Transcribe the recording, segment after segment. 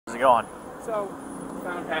going? So,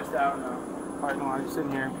 kind of passed out in the parking lot. He's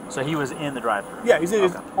sitting here. So he was in the drive-thru? Yeah, he's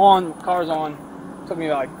in on, car's on. Took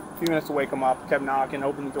me like a few minutes to wake him up. Kept knocking,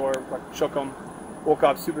 opened the door, like shook him. Woke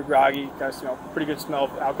up super groggy. Got, pretty good smell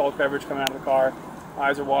of alcoholic beverage coming out of the car.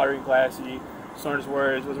 Eyes are watery, glassy. Slurred his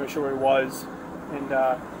words, wasn't really sure where he was. And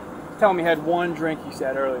telling me he had one drink, he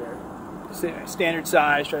said earlier. Standard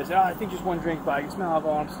size. Tried to say, I think just one drink, but I can smell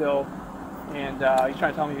alcohol on him still. And he's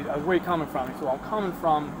trying to tell me, where are you coming from? He said, well, I'm coming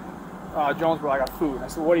from Jonesboro. I got food. I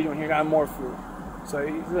said, what are you doing here? I got more food. So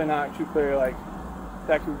he's really not too clear, like,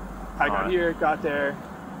 exactly how I got here, got there.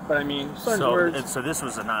 But I mean, so this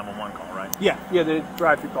was a 911 call, right? Yeah, the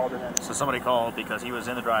drive-thru called it in. So somebody called because he was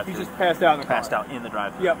in the drive-thru. He just passed out in the car. Passed out in the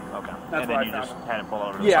drive-thru. Yep. Okay. That's and then you just had him pull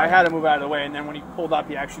over to the side. side. I had to move out of the way, and then when he pulled up,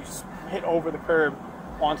 he actually hit over the curb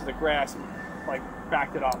onto the grass and like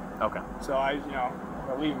backed it up. Okay. So I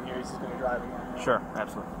leave him here. He's just going to drive again. Sure,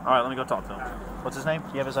 absolutely. All right, let me go talk to him. What's his name? Do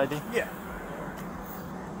you have his ID? Yeah.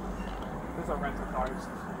 This is a rental car.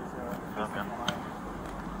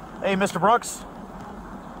 Okay. Hey, Mr. Brooks.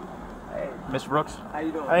 Hey. Mr. Brooks. How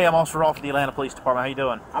you doing? Hey, I'm Officer Rolfe of the Atlanta Police Department. How you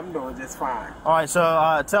doing? I'm doing just fine. All right,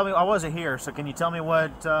 so tell me, I wasn't here, so can you tell me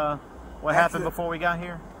what happened before we got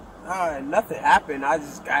here? Nothing happened. I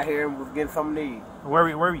just got here and was getting something to eat.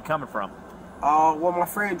 Where were you coming from? Well, my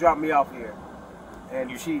friend dropped me off here,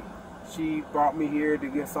 and she brought me here to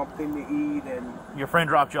get something to eat. And your friend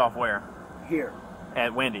dropped you off where? Here.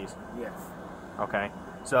 At Wendy's. Yes. Okay.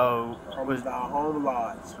 So from the home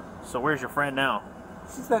lodge. So where's your friend now?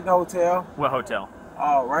 She's at the hotel. What hotel?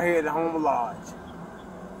 Oh, right here at the home lodge.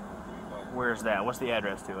 Where's that? What's the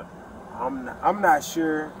address to it? I'm not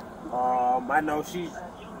sure. I know she's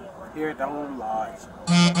here at the home lodge.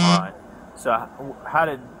 All right. So how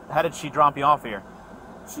did she drop you off here?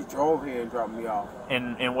 She drove here and dropped me off.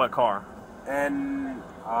 In what car? And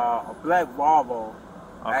a black Volvo.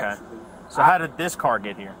 Okay. Actually. So how did this car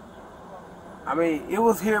get here? I mean, it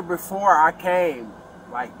was here before I came.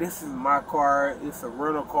 Like, this is my car. It's a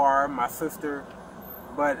rental car, my sister.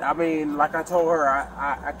 But, I mean, like I told her,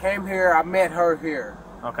 I came here, I met her here.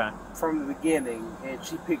 Okay. From the beginning, and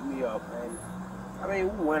she picked me up. And, I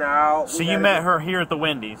mean, we went out. So you met her here at the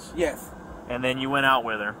Wendy's? Yes. And then you went out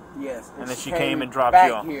with her? Yes. And then she came and dropped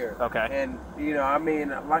you off? Here. Okay. And, I mean,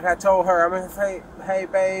 like I told her, I'm going to say, hey,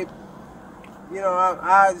 babe,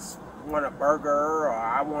 I just want a burger or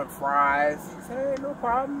I want fries. She said, hey, no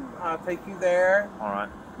problem. I'll take you there. All right.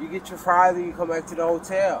 You get your fries and you come back to the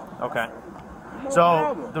hotel. Okay. No so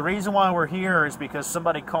problem. The reason why we're here is because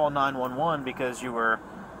somebody called 911 because you were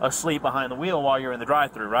asleep behind the wheel while you were in the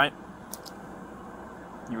drive-thru, right?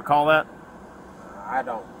 You recall that? I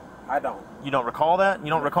don't. You don't recall that? You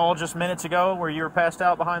don't recall just minutes ago where you were passed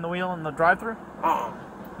out behind the wheel in the drive-thru?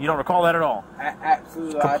 You don't recall that at all?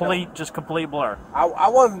 Absolutely. Just complete blur. I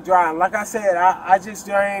wasn't driving. Like I said, I just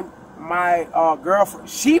drained my girlfriend.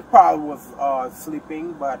 She probably was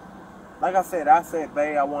sleeping, but like I said,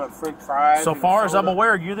 babe, I want French fries. So far as I'm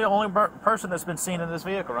aware, you're the only person that's been seen in this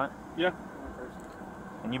vehicle, right? Yeah.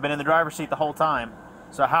 And you've been in the driver's seat the whole time.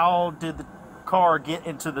 So how did the car get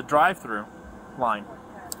into the drive-thru line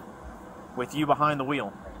with you behind the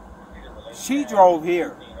wheel? She drove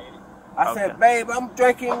here. I said, babe, I'm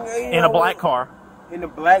drinking. In a black car. In a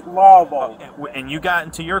black Volvo. And you got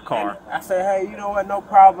into your car. And I said, hey, you know what? No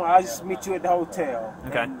problem. I'll just meet you at the hotel.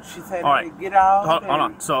 Okay. And she said, all right. Hey, get out. Hold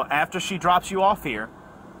on. So after she drops you off here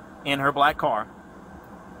in her black car,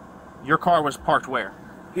 your car was parked where?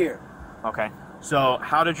 Here. Okay. So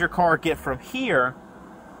how did your car get from here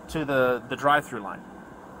to the drive-thru line?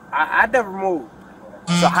 I never moved.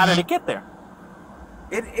 So how did it get there?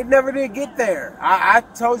 It never did get there. I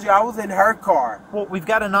told you I was in her car. Well, we've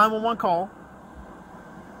got a 911 call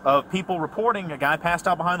of people reporting a guy passed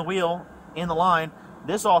out behind the wheel in the line.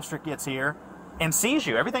 This officer gets here and sees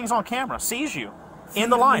you. Everything's on camera. Sees you in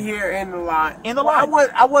the line. Here in the line. In the line.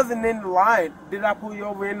 I wasn't in the line. Did I pull you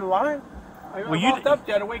over in the line? Well, you had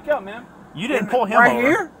to wake up, man. You didn't pull him right over.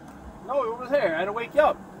 Here? No, it was here. I had to wake you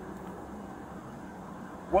up.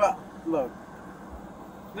 Well, look.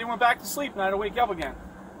 Then went back to sleep and I had to wake you up again.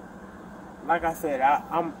 Like I said,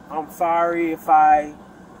 I'm sorry if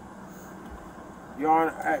Your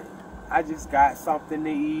Honor, I just got something to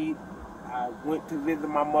eat. I went to visit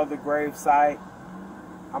my mother's gravesite.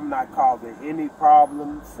 I'm not causing any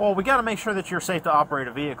problems. Well, we got to make sure that you're safe to operate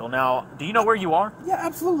a vehicle. Now, do you know where you are? Yeah,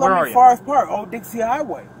 absolutely. Where I'm are in you? Forest Park, Old Dixie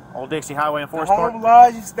Highway. Old Dixie Highway in Forest the Park? home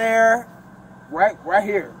lodge is there, right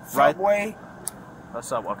here. Subway. A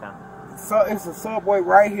Subway, okay. So it's a Subway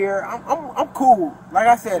right here. I'm cool. Like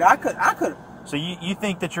I said, I could. So you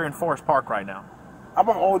think that you're in Forest Park right now? I'm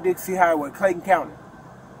on Old Dixie Highway, Clayton County.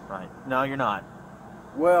 Right. No, you're not.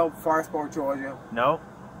 Well, Farsport, Georgia. Nope.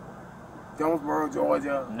 Jonesboro,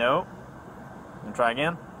 Georgia. Nope. And try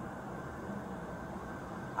again.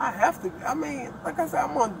 I have to. I mean, like I said,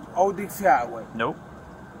 I'm on Old Dixie Highway. Nope.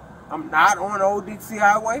 I'm not on Old Dixie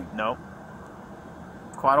Highway. Nope.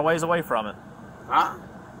 Quite a ways away from it. Huh?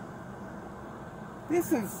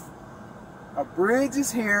 This is a bridge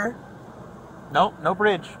is here. Nope, no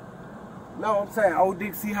bridge. No, I'm saying Old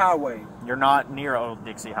Dixie Highway. You're not near Old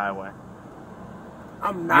Dixie Highway.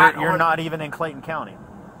 I'm not. You're not even in Clayton County.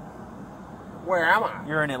 Where am I?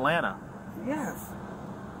 You're in Atlanta. Yes.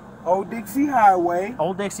 Old Dixie Highway.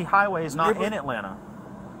 Old Dixie Highway is not in Atlanta.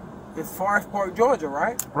 It's Forest Park, Georgia,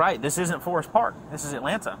 right? Right. This isn't Forest Park. This is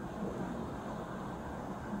Atlanta.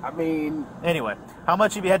 I mean... Anyway, how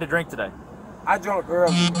much have you had to drink today? I drank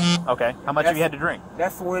early. Okay. How much have you had to drink?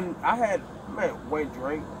 That's when I had... Man, one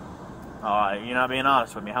drink. You're not being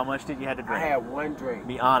honest with me. How much did you have to drink? I had one drink.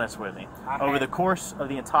 Be honest with me. Over the course of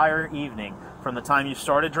the entire evening, from the time you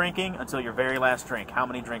started drinking until your very last drink, how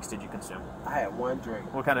many drinks did you consume? I had one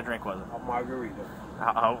drink. What kind of drink was it? A margarita.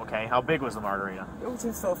 Okay. How big was the margarita? It was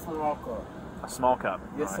just a small cup. A small cup?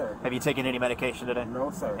 Yes, All right. sir. Have you taken any medication today?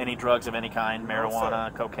 No, sir. Any drugs of any kind? No,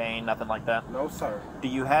 Marijuana, sir. cocaine, nothing like that? No, sir. Do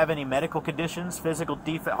you have any medical conditions, physical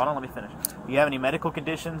defects? Hold on, let me finish. Do you have any medical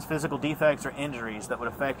conditions, physical defects, or injuries that would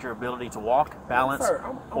affect your ability to walk, balance, sir.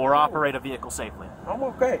 I'm or cool. operate a vehicle safely? I'm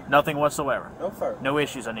okay. Nothing whatsoever? No, sir. No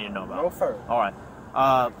issues I need to know about? No, sir. All right.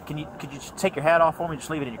 Could you just take your hat off for me?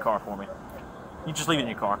 Just leave it in your car for me. You just leave it in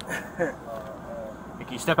your car.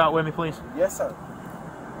 Can you step out with me, please? Yes, sir.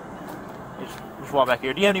 Just walk back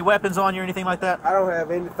here. Do you have any weapons on you or anything like that? I don't have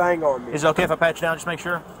anything on me. Is it okay if I pat you down? Just make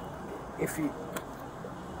sure.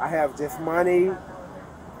 I have just money,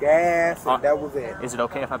 gas, and that was it. Is it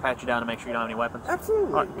okay if I pat you down to make sure you don't have any weapons? Absolutely.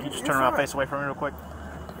 All right, can you just turn around, face away from me real quick?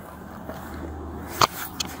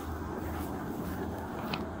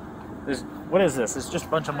 What is this? It's just a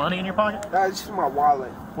bunch of money in your pocket? It's just my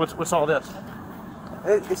wallet. What's all this?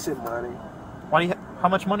 It's your money. How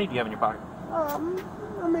much money do you have in your pocket?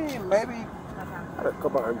 I mean, maybe a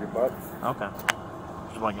couple $100. Okay.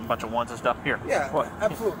 Just like a bunch of ones and stuff. Here. Yeah, What?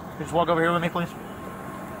 absolutely. Can you just walk over here with me, please?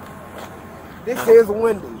 This is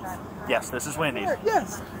Wendy's. Yes, this is Wendy's.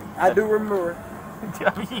 Yes, I do remember.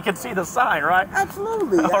 I mean, you can see the sign, right?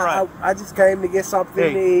 Absolutely. All right. I just came to get something to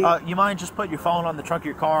Hey, eat. you mind just putting your phone on the trunk of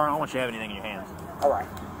your car? I don't want you to have anything in your hands. All right.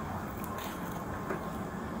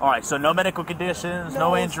 All right, so no medical conditions,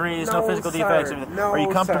 no injuries, no physical sir. defects, anything. No, Are you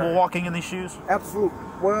comfortable sir. walking in these shoes? Absolutely.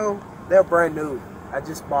 Well, they're brand new. I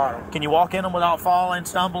just bought them. Can you walk in them without falling,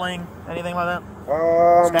 stumbling, anything like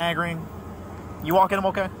that? Staggering? You walk in them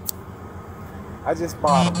okay? I just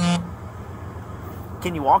bought them.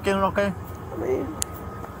 Can you walk in them okay? I mean,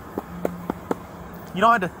 You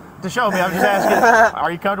don't have to show me. I'm just asking,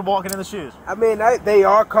 are you comfortable walking in the shoes? I mean, they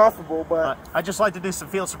are comfortable, but I'd just like to do some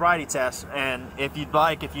field sobriety tests, and if you'd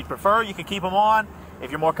prefer, you can keep them on.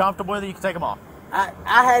 If you're more comfortable with it, you can take them off. I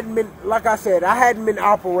hadn't been, like I said, I hadn't been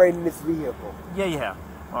operating this vehicle. Yeah, you have.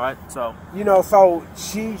 All right, so. You know, so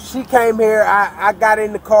she came here, I got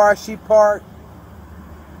in the car, she parked.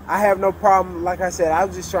 I have no problem. Like I said, I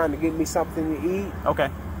was just trying to get me something to eat. Okay.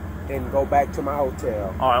 And go back to my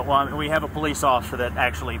hotel. All right, well, I mean, we have a police officer that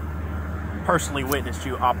actually personally witnessed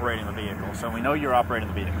you operating the vehicle, so we know you're operating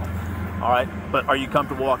the vehicle. All right, but are you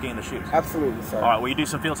comfortable walking in the shoes? Absolutely, sir. All right, will you do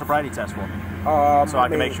some field sobriety tests for me? So I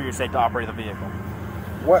can make sure you're safe to operate the vehicle.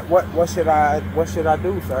 What should I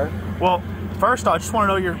do, sir? Well, first I just want to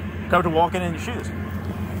know you're comfortable walking in your shoes.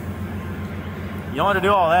 You don't have to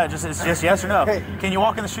do all that. It's just yes or no. Hey. Can you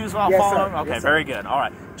walk in the shoes without Yes, falling? sir. Okay, Yes, sir. very good. All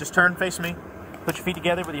right, just turn, face me. Put your feet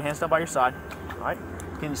together with your hands down by your side. All right.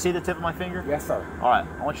 Can you see the tip of my finger? Yes, sir. All right.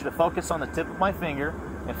 I want you to focus on the tip of my finger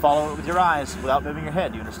and follow it with your eyes without moving your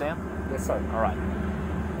head. Do you understand? Yes, sir. All right.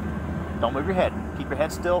 Don't move your head. Keep your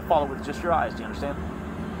head still. Follow it with just your eyes. Do you understand?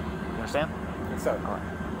 You understand? Yes, sir. All right.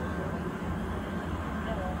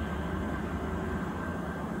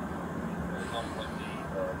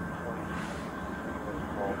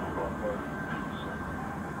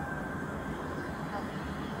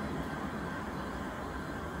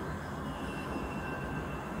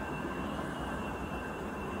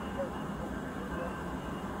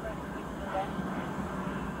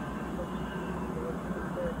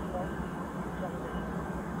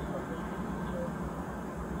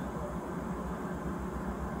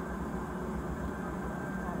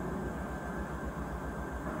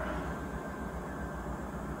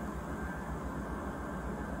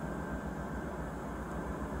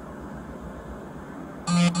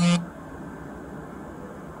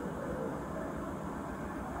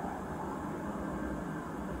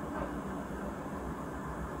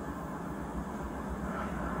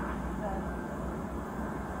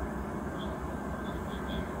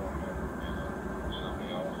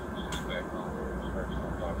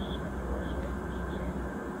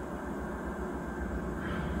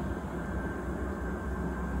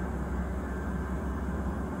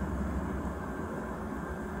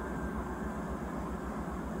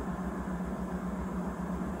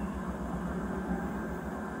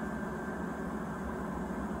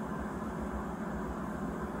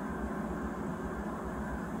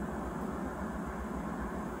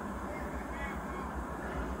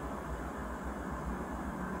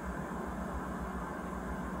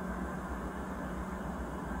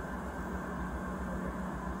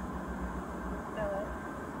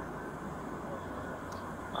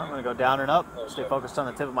 I'm going to go down and up. Stay focused on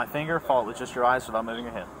the tip of my finger. Follow it with just your eyes without moving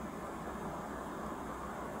your head.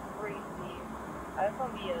 I just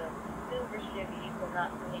want to be a silver Chevy, so not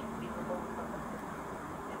to make people go from it.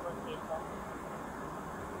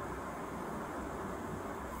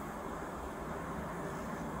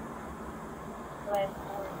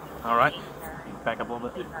 All right. Back up a little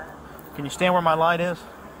bit. Can you stand where my light is?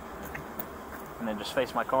 And then just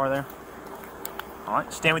face my car there. All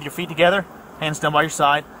right. Stand with your feet together. Hands down by your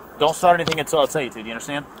side. Don't start anything until I tell you to. Do you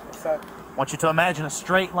understand? Yes, sir. I want you to imagine a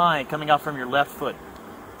straight line coming out from your left foot.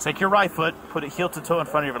 Take your right foot, put it heel to toe in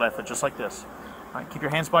front of your left foot, just like this. All right. Keep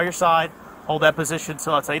your hands by your side. Hold that position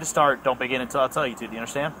until I tell you to start. Don't begin until I tell you to. Do you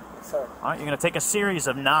understand? Yes, sir. All right. You're going to take a series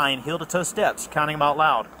of 9 heel to toe steps, counting them out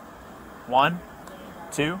loud. 1,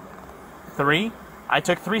 2, 3. I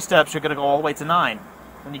took 3 steps. You're going to go all the way to 9.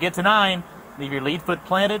 When you get to 9, leave your lead foot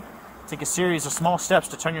planted. Take a series of small steps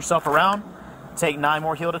to turn yourself around. Take 9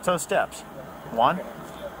 more heel to toe steps. 1,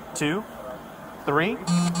 2, 3,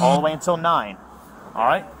 all the way until 9. All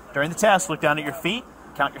right. During the test, look down at your feet.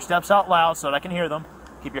 Count your steps out loud so that I can hear them.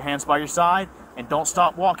 Keep your hands by your side, and don't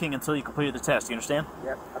stop walking until you completed the test. Do you understand?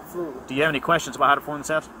 Yep, absolutely. Do you have any questions about how to perform the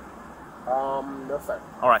test? No, sir.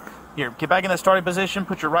 All right. Here, get back in that starting position.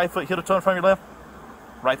 Put your right foot heel to toe in front of your left.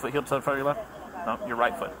 Right foot heel to toe in front of your left. No, your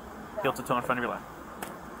right foot heel to toe in front of your left.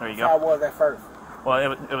 There you go. How was at first?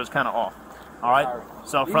 Well, it was kind of off. All right.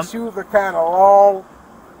 So These from shoes are kind of long.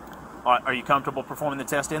 all right, are you comfortable performing the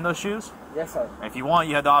test in those shoes? Yes, sir. If you want,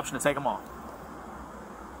 you have the option to take them off.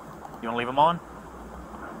 You want to leave them on?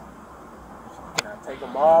 Can I take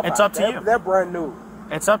them off? It's up to you. They're brand new.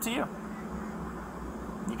 It's up to you.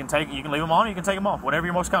 You can leave them on, or you can take them off. Whatever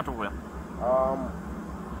you're most comfortable with.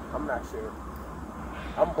 I'm not sure.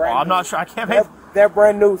 I'm brand Well, I'm new. not sure. I can't make. They're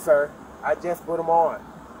brand new, sir. I just put them on.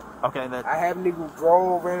 Okay, I haven't even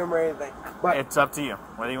drove in them or anything. But it's up to you.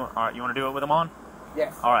 Whether you want. All right, you want to do it with them on?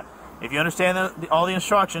 yes. All right. If you understand all the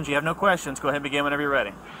instructions, you have no questions. Go ahead and begin whenever you're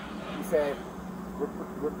ready. You said,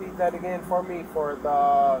 repeat that again for me for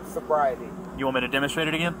the sobriety. You want me to demonstrate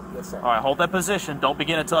it again? Yes, sir. All right, hold that position. Don't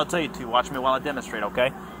begin until I tell you to. Watch me while I demonstrate,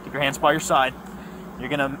 okay? Keep your hands by your side. You're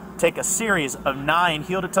going to take a series of 9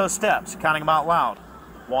 heel-to-toe steps, counting them out loud.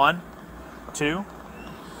 1, 2,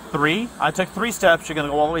 3. I took 3 steps. You're going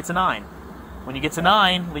to go all the way to 9. When you get to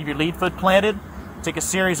 9, leave your lead foot planted. Take a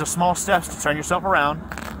series of small steps to turn yourself around.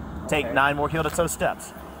 Take 9 more heel-to-toe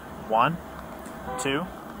steps. 1, 2,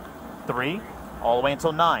 3, all the way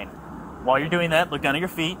until 9. While you're doing that, look down at your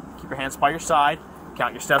feet. Keep your hands by your side.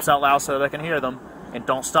 Count your steps out loud so that I can hear them. And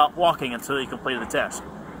don't stop walking until you completed the test.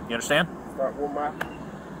 You understand? Start with my...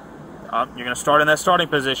 You're going to start in that starting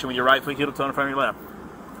position with your right foot heel-to-toe in front of your left.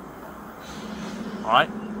 All right?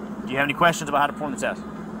 Do you have any questions about how to perform the test?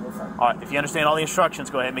 Yes, sir. All right. If you understand all the instructions,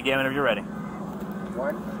 go ahead and begin whenever you're ready.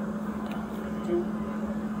 1, 2,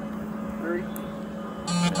 3,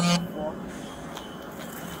 4.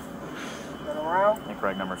 Turn around.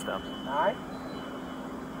 Incorrect number of steps. 9.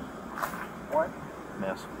 1,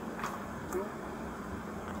 Miss. 2,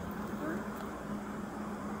 3,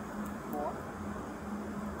 4,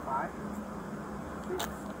 5, 6,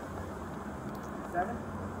 7,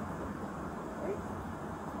 8, 9.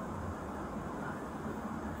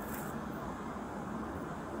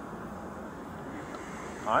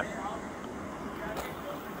 All right.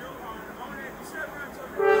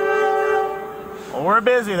 Well, we're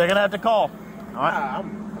busy. They're going to have to call. All right.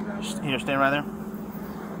 You just stand right there.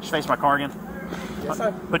 Just face my car again. Yes,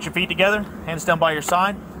 sir. Put your feet together. Hands down by your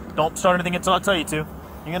side. Don't start anything until I tell you to. You're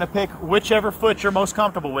going to pick whichever foot you're most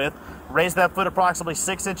comfortable with. Raise that foot approximately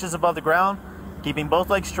 6 inches above the ground, keeping both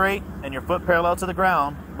legs straight and your foot parallel to the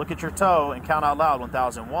ground. Look at your toe and count out loud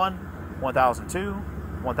 1001, 1002,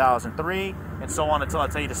 1003, and so on until I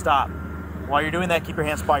tell you to stop. While you're doing that, keep your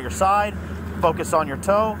hands by your side, focus on your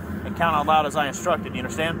toe, and count out loud as I instructed. Do you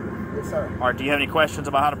understand? Yes, sir. All right, do you have any questions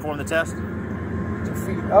about how to perform the test? 2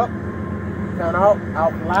 feet up. Count out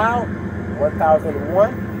loud.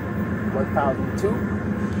 1001, 1002,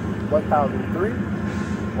 1003,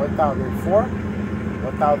 1004,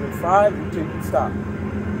 1005 until you stop.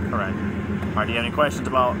 Correct. All right, do you have any questions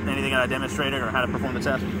about anything I demonstrated or how to perform the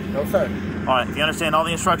test? No, sir. All right, if you understand all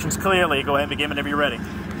the instructions clearly, go ahead and begin whenever you're ready.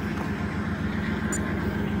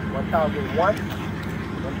 1001,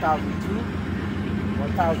 1002,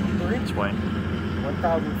 1003, This way.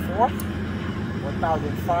 1004,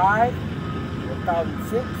 1005,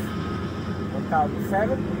 1006,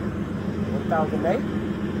 1007, 1008,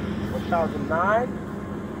 1009,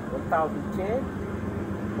 1010,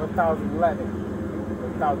 1011,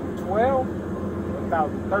 1012,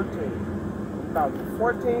 1013,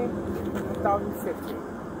 2014, 2015.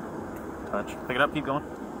 Touch. Pick it up, keep going.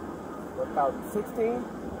 2016,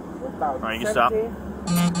 2017. All right, you can stop.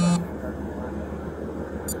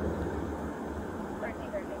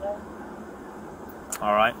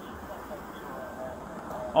 All right.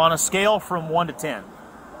 On a scale from 1 to 10,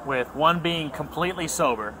 with 1 being completely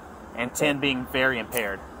sober and 10 being very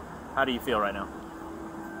impaired, how do you feel right now?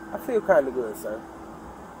 I feel kind of good, sir.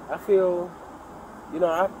 I feel, you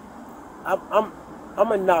know,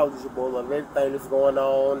 I'm knowledgeable of everything that's going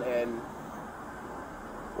on, and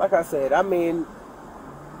like I said, I mean,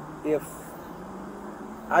 if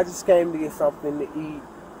I just came to get something to eat,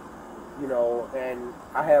 you know, and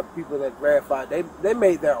I have people that verify, they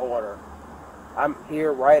made their order. I'm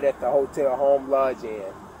here right at the hotel Home Lodge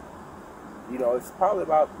Inn. You know, it's probably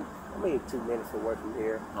about, 2 minutes away from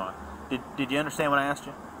here. All right. Did you understand what I asked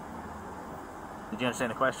you? Did you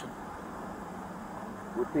understand the question?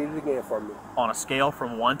 Repeat it again for me. On a scale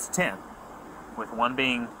from 1 to 10, with 1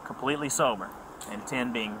 being completely sober and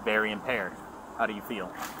 10 being very impaired, how do you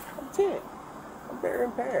feel? I'm 10. I'm very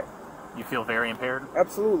impaired. You feel very impaired?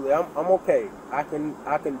 Absolutely. I'm okay. I can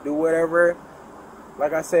do whatever.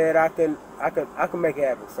 Like I said, I can make it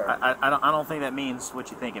happen, sir. I don't think that means what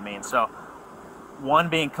you think it means. So, 1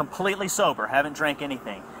 being completely sober, haven't drank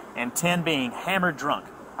anything, and 10 being hammered drunk,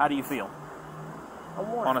 how do you feel?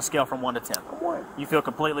 I'm 1. On a scale from 1 to 10. I'm 1. You feel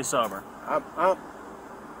completely sober.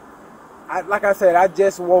 Like I said, I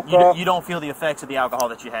just woke up. You don't feel the effects of the alcohol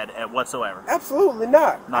that you had whatsoever. Absolutely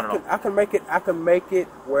not. Not at all. I can make it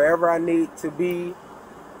wherever I need to be.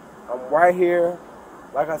 I'm right here.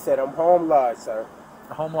 Like I said, I'm Home Lodge, sir.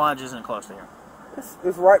 The Home Lodge isn't close to here.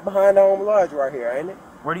 It's right behind the Home Lodge right here, ain't it?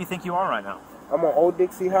 Where do you think you are right now? I'm on Old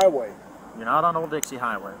Dixie Highway. You're not on Old Dixie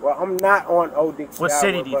Highway. Well, I'm not on Old Dixie What Highway.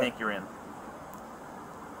 city do you think you're in?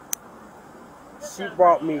 She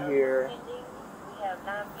brought me here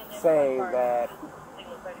saying that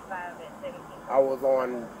I was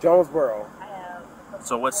on Jonesboro.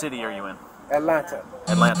 So what city are you in? Atlanta.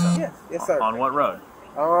 Atlanta? Yes, sir. On what road?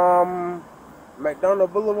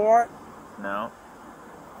 McDonough Boulevard. No.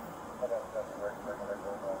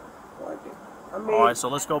 I mean, All right, so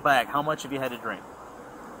let's go back. How much have you had to drink?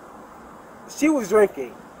 She was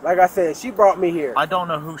drinking. Like I said, she brought me here. I don't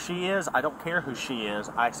know who she is. I don't care who she is.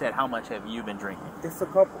 I said, how much have you been drinking? It's a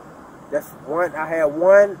couple. That's one. I had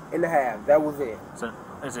 1.5. That was it. So,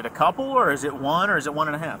 is it a couple, or is it 1, or is it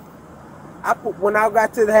 1.5? When I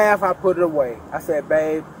got to the half, I put it away. I said,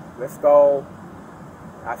 babe, let's go.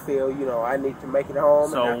 I feel, I need to make it home.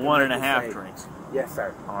 So 1.5 drinks. Yes,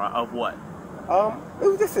 sir. All right. Of what? It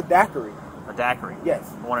was just a daiquiri. A daiquiri. Yes.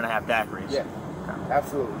 1.5 daiquiris. Yes. Okay.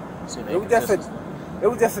 Absolutely. See, It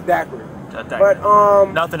was just a daiquiri. A daiquiri.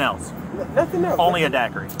 But nothing else. Nothing else. Only a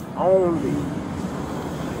daiquiri. Only.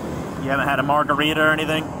 You haven't had a margarita or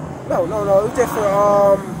anything? No. It was just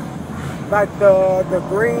like the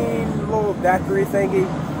green little daiquiri thingy.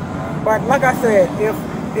 But like I said,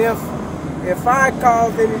 if I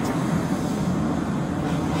cause any,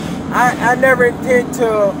 I never intend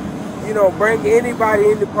to, bring anybody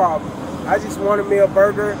into problem. I just wanted me a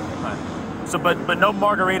burger. Right. So, but no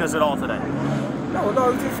margaritas at all today.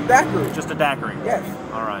 No, it's just a daiquiri. Just a daiquiri. Yes.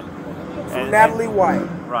 All right. From Natalie White.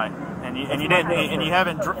 Right. And you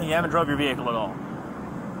haven't drove your vehicle at all.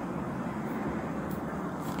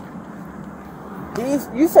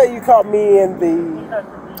 You say you caught me in the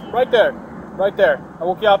Right there. I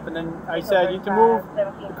woke you up, and then I said you need to move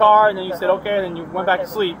the car, and then you said okay, and then you went back to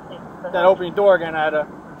sleep. Then I opened your door again. I had to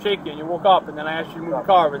shake you, and you woke up, and then I asked you to move the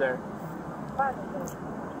car over there.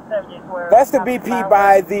 That's the BP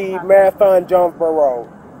by the Marathon Jonesboro Road.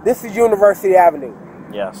 This is University Avenue.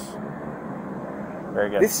 Yes. Very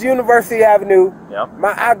good. This is University Avenue. Yep.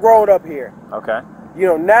 I growed up here. Okay.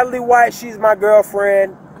 Natalie White, she's my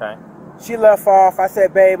girlfriend. Okay. She left off. I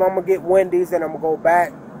said, babe, I'm going to get Wendy's and I'm going to go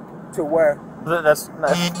back to where. That's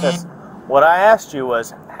what I asked you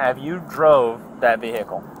was, have you drove that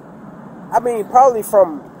vehicle? I mean, probably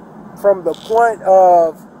from the point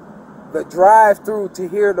of the drive-through to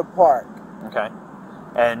here to park. Okay.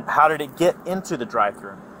 And how did it get into the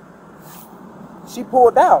drive-through? She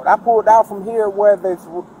pulled out. I pulled out from here where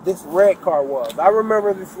this red car was. I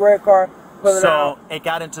remember this red car pulling out. So it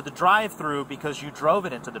got into the drive-through because you drove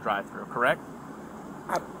it into the drive-through, correct?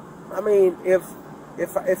 I mean, if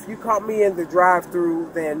you caught me in the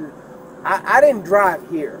drive-through, then I didn't drive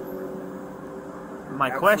here. My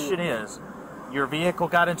question is, your vehicle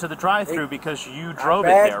got into the drive-through because you drove it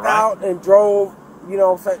there, right? I backed out and drove,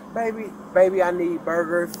 said, baby, I need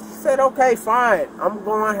burgers. She said, okay, fine, I'm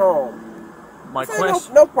going home. My said,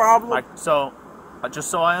 question, no problem. Just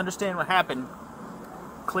so I understand what happened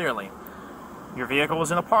clearly, your vehicle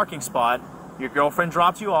was in a parking spot, Your girlfriend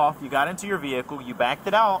dropped you off, you got into your vehicle, you backed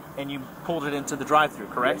it out, and you pulled it into the drive-thru,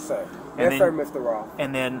 correct? Yes, sir. And Yes, sir, Mr. Ross.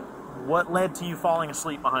 And then what led to you falling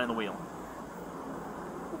asleep behind the wheel?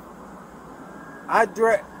 I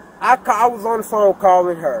was on the phone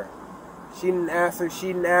calling her. She didn't answer, she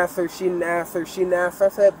didn't answer, she didn't answer, she didn't answer. I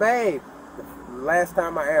said, babe, the last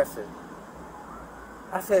time I answered,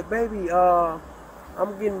 I said, baby, I'm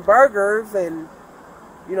getting burgers and,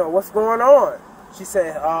 you know, what's going on? She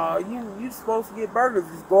said, you supposed to get burgers.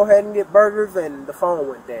 Just go ahead and get burgers, and the phone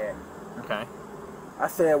went dead. Okay. I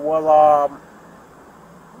said, well,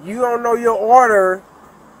 you don't know your order,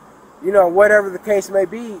 you know, whatever the case may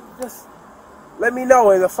be, just let me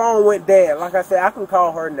know. And the phone went dead. Like I said, I can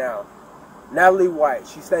call her now. Natalie White.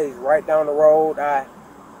 She stays right down the road. I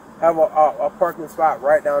have a parking spot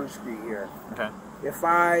right down the street here. Okay.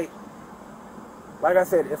 Like I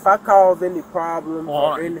said, if I cause any problems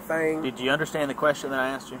or anything. Did you understand the question that I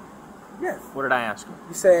asked you? Yes. What did I ask you?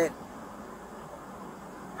 You said,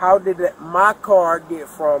 how did my car get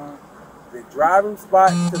from the driving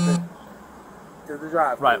spot to the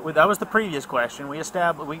drive? Right. Well, that was the previous question. We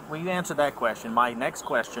answered that question. My next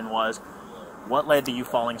question was, what led to you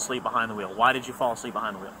falling asleep behind the wheel? Why did you fall asleep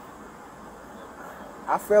behind the wheel?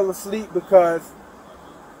 I fell asleep because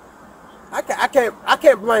I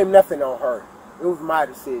can't blame nothing on her. It was my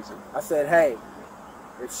decision. I said, hey,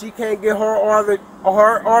 if she can't get her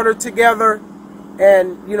order together,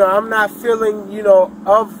 and you know I'm not feeling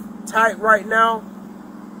tight right now,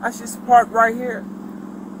 I should park right here.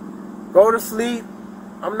 Go to sleep.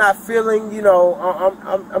 I'm not feeling,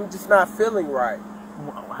 I'm just not feeling right.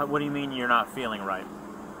 What do you mean you're not feeling right?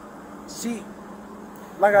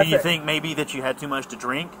 Like I said, do you think maybe that you had too much to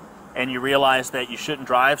drink and you realized that you shouldn't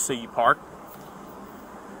drive, so you parked?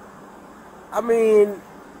 I mean,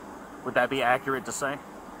 would that be accurate to say?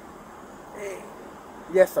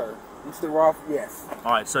 Yes, sir. Mr. Roth, yes.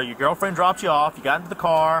 All right, so your girlfriend dropped you off, you got into the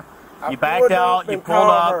car, you pulled backed out, you pulled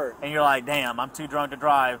up, her. And you're like, damn, I'm too drunk to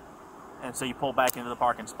drive, and so you pull back into the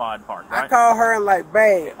parking spot and park, right? I called her and like,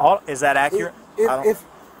 babe. Is that accurate? If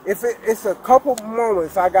it's a couple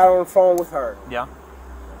moments I got on the phone with her. Yeah.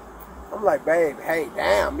 I'm like, babe, hey,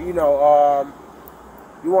 damn, you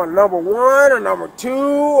want number one or number two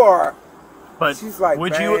or... But she's like,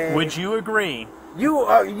 would you agree?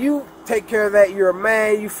 You take care of that. You're a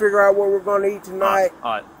man. You figure out what we're going to eat tonight.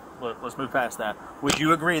 All right. Let's move past that. Would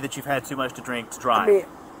you agree that you've had too much to drink to drive? I mean,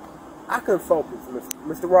 I can focus,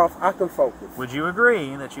 Mr. Ross. I can focus. Would you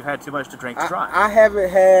agree that you've had too much to drink to drive? I haven't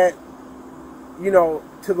had, to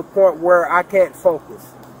the point where I can't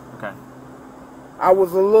focus. Okay. I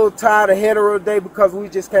was a little tired ahead of the day because we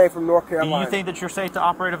just came from North Carolina. Do you think that you're safe to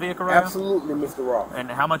operate a vehicle right Absolutely, Mr. Ross.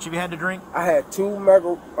 And how much have you had to drink? I had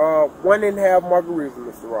 1.5 margaritas,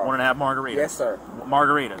 Mr. Ross. 1.5 margaritas? Yes, sir.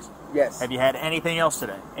 Margaritas? Yes. Have you had anything else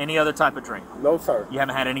today? Any other type of drink? No, sir. You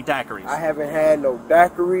haven't had any daiquiris? I haven't had no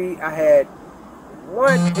daiquiri. I had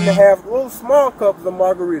 1.5 little small cups of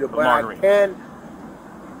margarita. But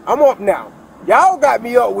I'm up now. Y'all got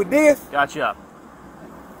me up with this. Got you up.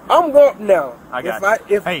 I'm up now. I got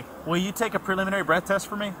you. Hey, will you take a preliminary breath test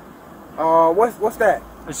for me? What's that?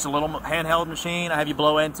 It's just a little handheld machine. I have you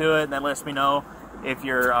blow into it, and that lets me know if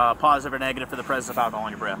you're positive or negative for the presence of alcohol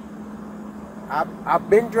in your breath. I've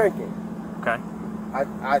been drinking. Okay.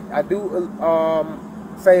 I do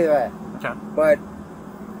say that. Okay. But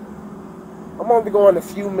I'm only going a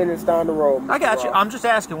few minutes down the road. I got you. I'm just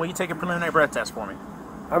asking, will you take a preliminary breath test for me?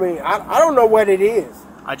 I mean, I don't know what it is.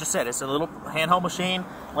 I just said it's a little handheld machine.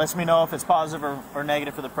 Lets me know if it's positive or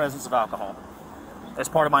negative for the presence of alcohol. That's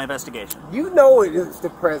part of my investigation. You know it is the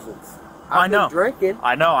presence. I know. I've been drinking.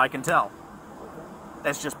 I know. I can tell.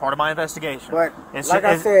 That's just part of my investigation. But I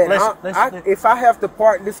said, if I have to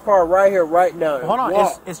park this car right here, right now, hold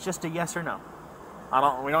on. It's just a yes or no.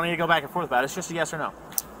 We don't need to go back and forth about it. It's just a yes or no.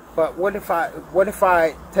 But what if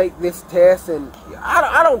I take this test and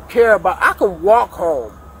I don't care about? I can walk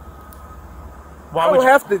home. I don't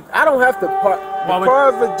have to park. The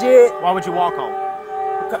car's legit. Why would you walk home?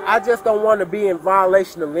 Because I just don't want to be in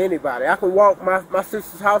violation of anybody. I can walk. My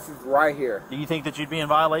sister's house is right here. Do you think that you'd be in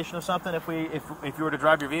violation of something if you were to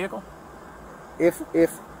drive your vehicle? If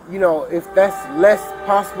that's less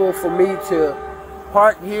possible for me to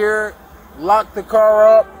park here, lock the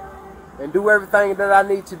car up, and do everything that I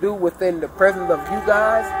need to do within the presence of you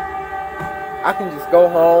guys, I can just go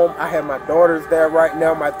home. I have my daughters there right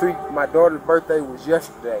now. My daughter's birthday was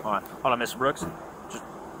yesterday. All right. Hold on, Mr. Brooks.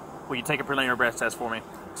 Will you take a preliminary breath test for me?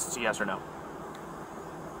 It's yes or no.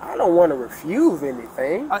 I don't want to refuse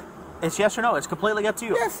anything. It's yes or no. It's completely up to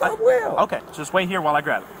you. Yes, I will. Okay. Just wait here while I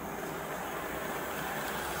grab it.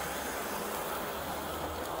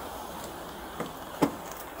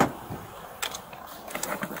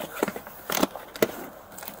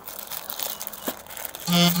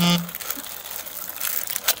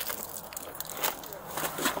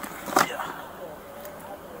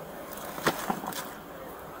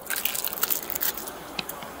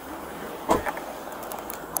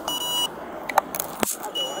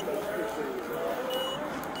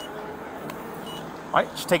 All right,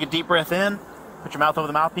 just take a deep breath in. Put your mouth over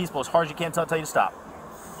the mouthpiece. Blow as hard as you can until I tell you to stop.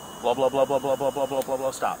 Blow, blow, blow, blow, blow, blow, blow, blow, blow,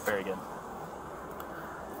 blow. Stop. Very good.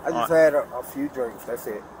 I just had a few drinks. That's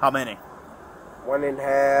it. How many?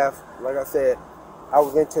 1.5. Like I said, I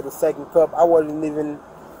was into the second cup. I wasn't even.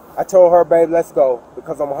 I told her, babe, let's go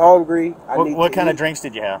because I'm hungry. What kind of drinks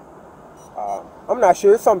did you have? I'm not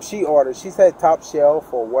sure. It's something she ordered. She said top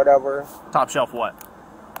shelf or whatever. Top shelf what?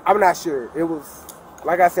 I'm not sure. It was,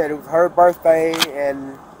 like I said, it was her birthday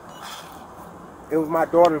and it was my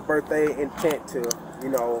daughter's birthday intent to, you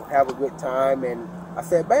know, have a good time. And I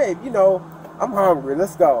said, babe, you know, I'm hungry.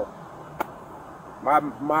 Let's go.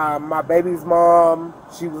 My baby's mom,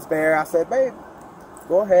 she was there. I said, babe,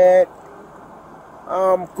 go ahead.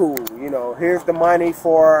 I'm cool. You know, here's the money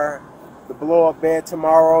for the blow-up bed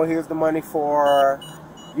tomorrow. Here's the money for,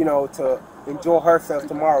 you know, to enjoy herself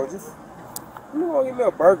tomorrow. Just, you know, give me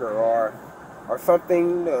a burger or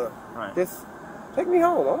something to just take me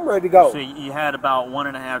home. I'm ready to go. So you had about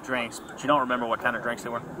 1.5 drinks, but you don't remember what kind of drinks they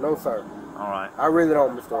were? No, sir. All right. I really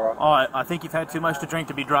don't, Mr. Ross. All right. I think you've had too much to drink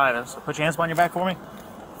to be driving. So put your hands behind your back for me.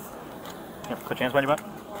 Here, put your hands behind your back.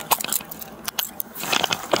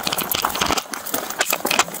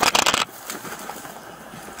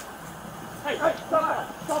 Hey,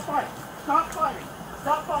 stop fighting. Stop fighting.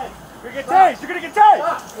 Stop fighting. You're gonna get tased. You're gonna get tased.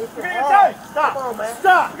 You're gonna get tased. Stop. Come on, man.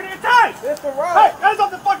 Stop. You're gonna get tased. Mr. Ross. Hey, hands off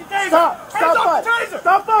the fucking taser. Stop. Hands off the taser.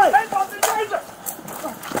 Stop fighting. Hands off the taser.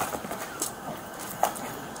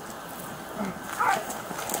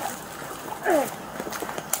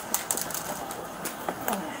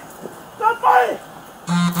 Stop fighting.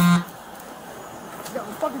 You got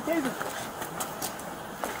the fucking taser.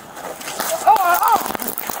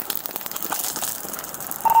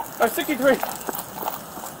 Oh, 63.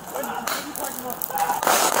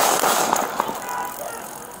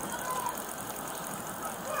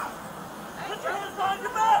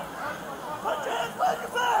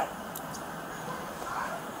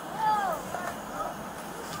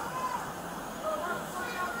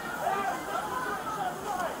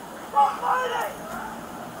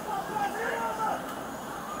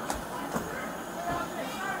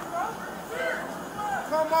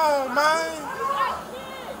 Come on, man.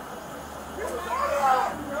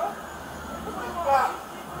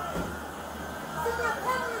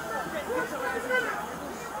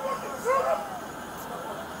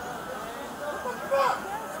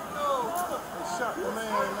 Shut the man,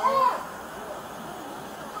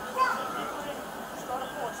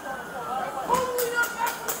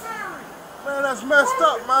 man, that's messed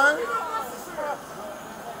up, man.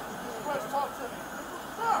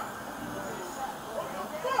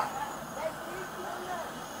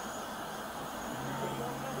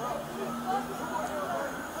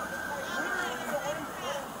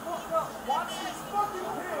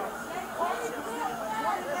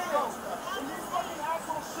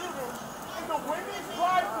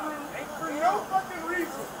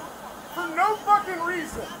 For no fucking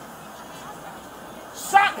reason.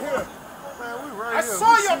 Shot him. Man, I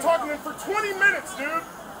saw y'all talking to him for 20 minutes, dude.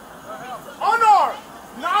 Unarmed,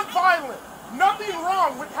 non-violent, nothing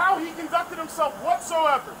wrong with how he conducted himself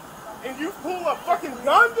whatsoever. And you pull a fucking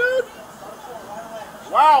gun, dude?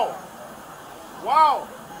 Wow. Wow.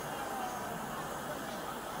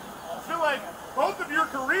 I feel like both of your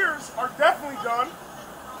careers are definitely done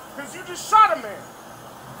because you just shot a man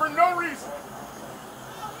for no reason.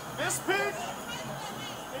 This pig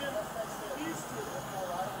and these two.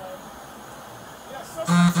 Yeah,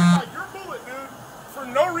 something like your bullet, dude, for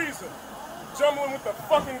no reason. Jumbling with the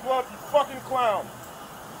fucking glove, you fucking clown.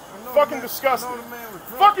 Fucking disgusting.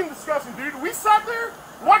 Fucking disgusting, dude. We sat there,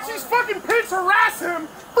 watched these fucking pigs harass him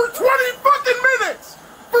for 20 fucking minutes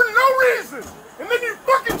for no reason. And then you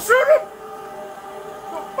fucking shoot him?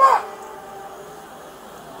 The fuck?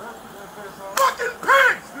 Fucking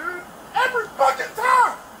pigs, dude. Every fucking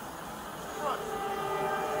time.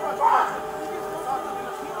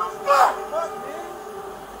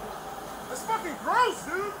 That's fucking gross,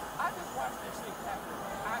 dude.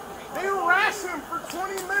 They harass him for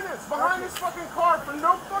 20 minutes behind his fucking car for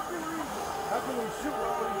no fucking reason. How can they shoot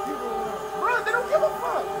all these people? Bro, they don't give a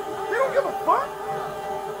fuck. They don't give a fuck.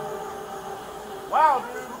 Wow,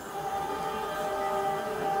 dude.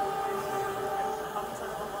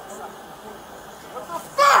 What the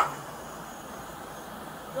fuck?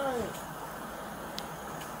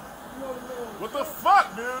 What the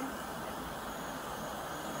fuck, dude?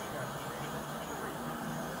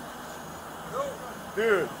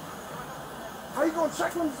 Dude. How you gonna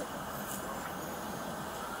check them?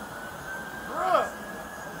 Bruh.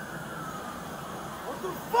 What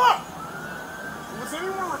the fuck? Is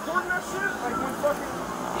anyone recording that shit? Like when fucking...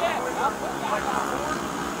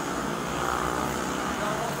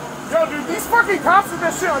 Yo, dude, these fucking cops did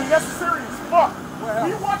that shit unnecessary as fuck.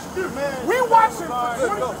 We watched, dude, man. We watched it for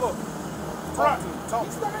 20 minutes. Right. He's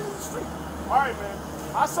not in the street. Alright, man.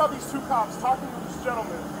 I saw these two cops talking to this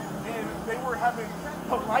gentleman, and they were having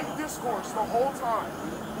polite discourse the whole time.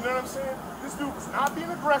 You know what I'm saying? This dude was not being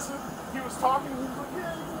aggressive. He was talking, he was like,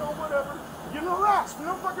 yeah, you know, whatever. Getting harassed for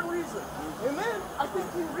no fucking reason. And then I think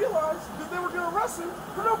he realized that they were gonna arrest him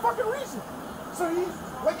for no fucking reason. So he,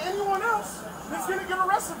 like anyone else that's gonna get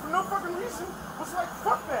arrested for no fucking reason, was like,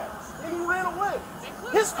 fuck that. And he ran away.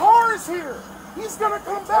 His car is here. He's gonna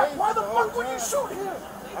come back. Why the fuck would you shoot him?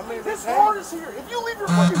 I mean, his car is here. If you leave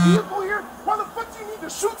your fucking vehicle here, why the fuck do you need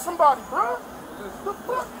to shoot somebody, bro? The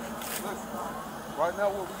fuck? Listen, right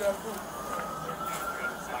now what we gotta do,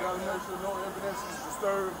 we gotta make sure no evidence is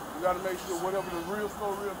disturbed. We gotta make sure whatever the real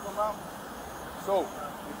story will come out. So,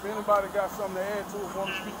 if anybody got something to add to it, want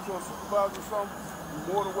to speak to a supervisor or something,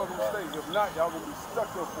 you're more than welcome to stay. If not, y'all gonna be stuck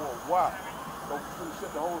there for a while. So we're gonna shut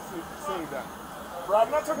the whole scene down. Bro, I'm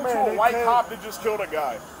not talking to a white cop that just killed a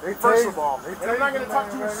guy, first of all. And I'm not going to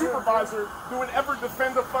talk to a supervisor who would ever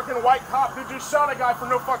defend a fucking white cop that just shot a guy for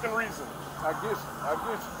no fucking reason. I get you.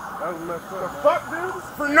 That was messed up. The fuck, dude?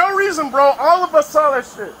 For no reason, bro. All of us saw that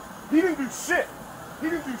shit. He didn't do shit.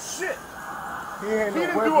 He didn't do shit. He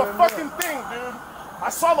didn't do a fucking thing, dude. I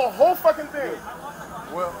saw the whole fucking thing.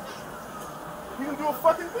 Well, he didn't do a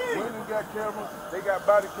fucking thing. When they got cameras, they got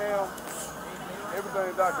body cam,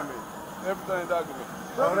 everything documented. Everything documented.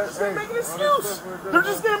 Bro, they're just gonna make an excuse. They're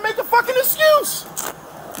just gonna make a fucking excuse.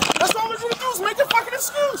 That's all they're gonna do is make a fucking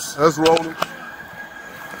excuse. That's rolling.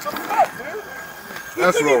 So fuck, dude. He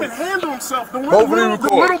That's couldn't rolling. even handle himself. The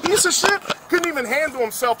little piece of shit couldn't even handle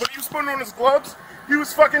himself. But he was putting on his gloves. He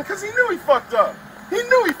was fucking, because he knew he fucked up. He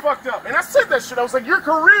knew he fucked up. And I said that shit. I was like, your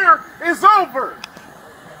career is over.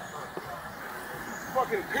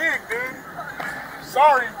 Fucking pig, dude.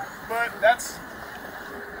 Sorry, but that's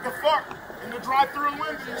the fuck. In the drive-thru in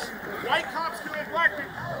Wendy's, white cops killing black people.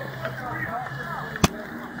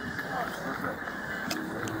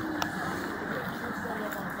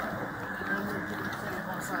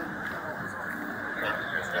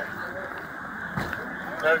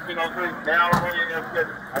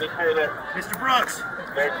 Mr. Brooks,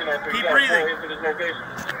 keep breathing.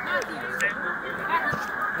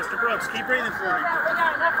 Mr. Brooks, keep breathing for me. We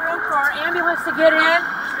got enough room for our ambulance to get in.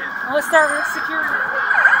 And let's start with security.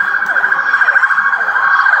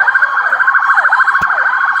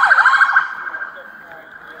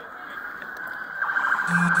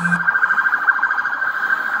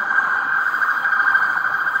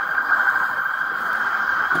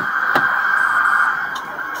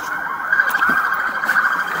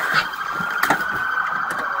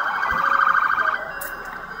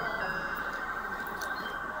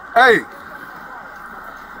 Hey!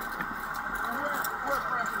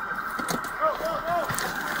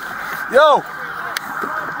 Yo!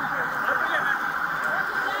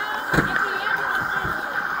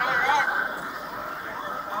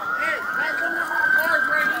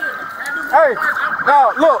 Hey,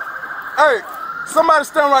 now look, hey, somebody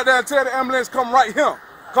stand right there and tell the ambulance come right here.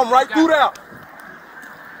 Come right through there.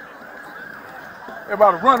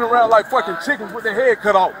 Everybody running around like fucking chickens with their head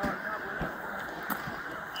cut off.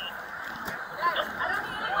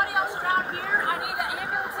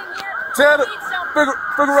 Tell the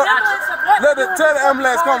figure out. Tell the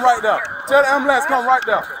ambulance come right there. Tell the ambulance come right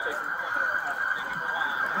there.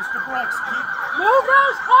 Mr. Brooks, Move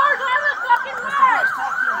those cars out of the fucking way!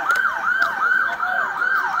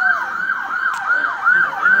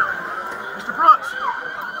 Mr. Brooks.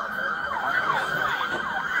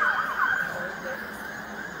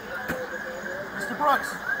 Mr. Brooks.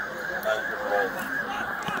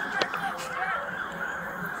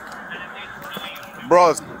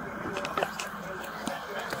 Bros.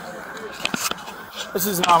 This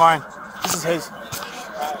is not mine. This is his.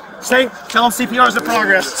 Stay. Tell him CPR is in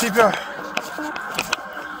progress. CPR.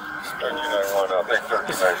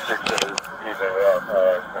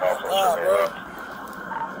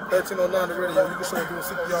 1309 the radio. You can show doing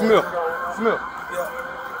CPR. Smith. Smith. Yeah.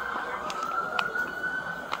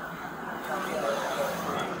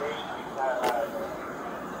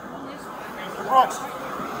 Brooks.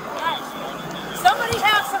 Somebody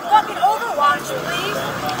have some fucking overwatch, please.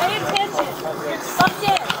 Pay attention. You're sucked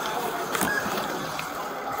in.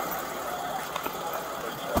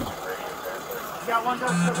 You got one gun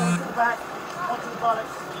to the back, one to the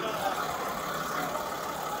buttocks.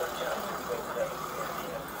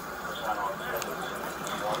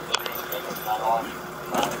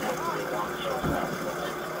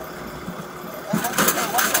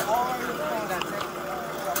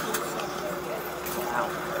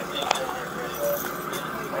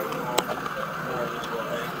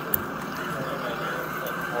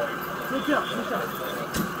 Switch up.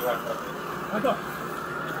 Let go.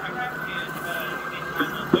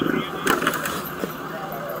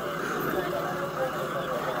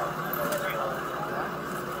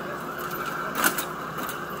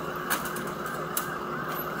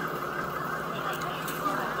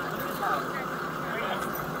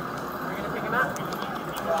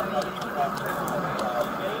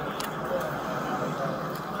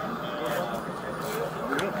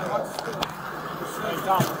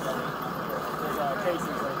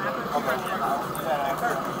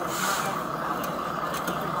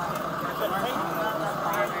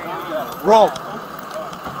 Roll.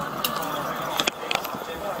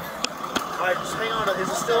 Alright, just hang on. Is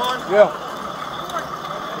it still on? Yeah.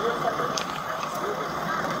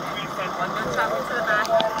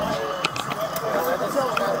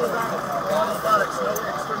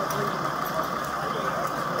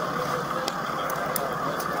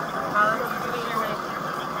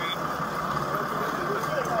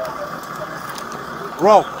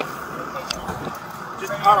 Roll.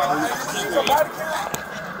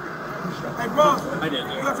 Hey, bro. I did.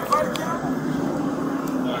 You got your body cam?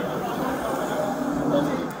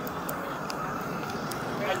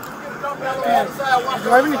 Do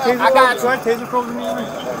I have any taser? I got you. Do I have taser probes immediately?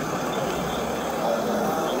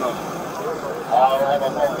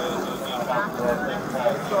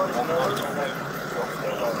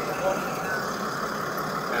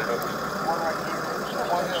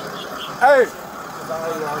 Hey.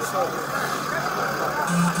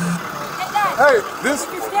 Hey, this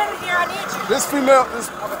You're standing here, I need you. this female, this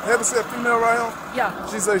heavy-set female right here. Yeah.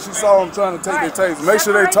 She said she saw them trying to take their taser. Make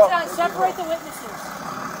sure they talk. Separate the witnesses.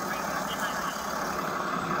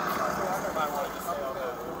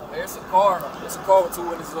 It's a car with two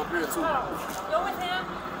witnesses up here too. Go with him.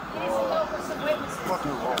 He needs to go with some witnesses.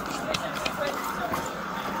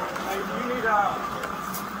 You need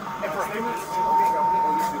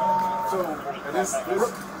So, and this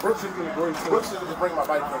Brooks is gonna bring. Brooks is gonna bring my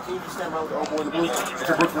bike. Can you just stand by with the old boy in the blue?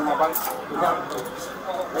 Can Brooks bring my bike?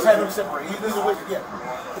 Let's have him separate. This is what you get.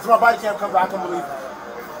 It's my body cam comes. I can believe it.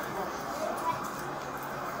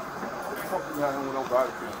 Fuck you got him with no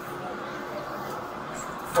body cam.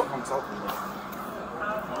 Fuck I'm talking about.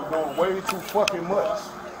 You're doing way too fucking much.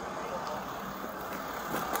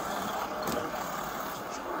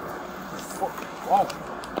 Fucking wrong.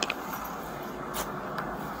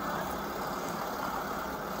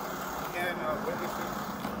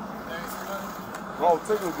 Bro,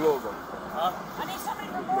 take your gloves off. I need somebody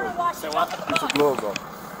from Morning Watch to double Take your up. gloves off.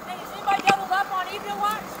 Hey, is anybody doubled up on evening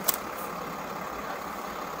watch?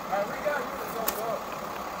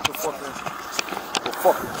 The fucking.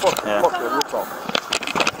 Well, fuck that. We'll talk.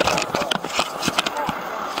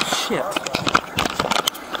 Shit.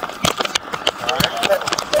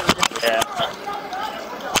 Yeah.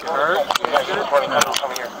 Hurt?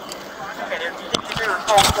 Okay, there's 63 with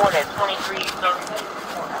phone 4 at 23.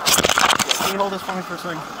 Can you hold this for me for a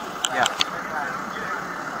second? Yeah.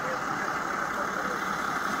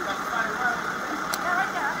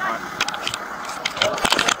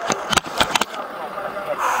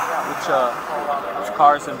 Which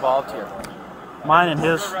car is involved here? Mine and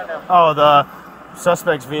his. Oh, the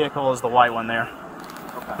suspect's vehicle is the white one there.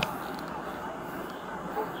 Okay.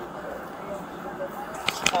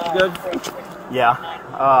 Good? Yeah.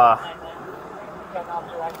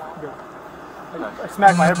 I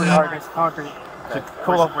smacked my head pretty hard against the concrete.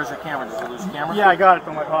 Cool. Where's your camera? Did you lose your camera? Yeah, I got it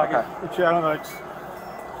from my pocket. Okay. But yeah, I don't know.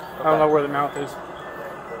 I don't know where the mount is.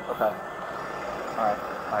 Okay. Alright.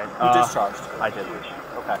 You discharged. I did.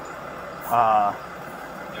 Okay. I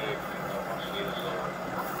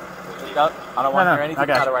don't want to hear anything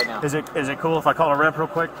about it right now. Is it cool if I call a rep real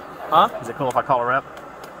quick? Huh? Is it cool if I call a rep?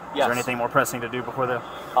 Yes. Is there anything more pressing to do before the?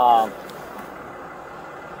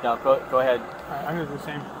 No, go ahead. I'm going to do the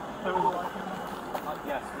same.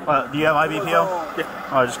 Yes. Do you have IBPO? Yeah.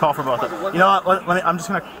 All right, just call for both of them. You know what? Let me. I'm just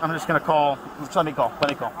gonna call. Let me call. Let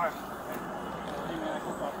me call.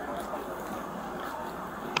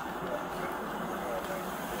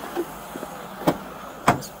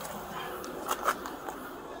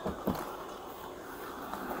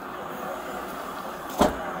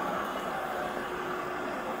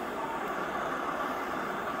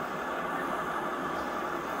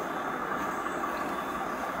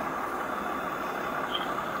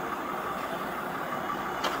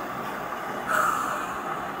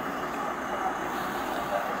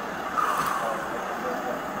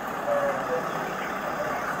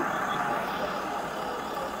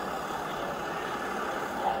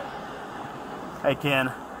 Hey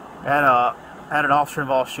Ken, had an officer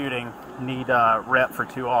involved shooting. Need rep for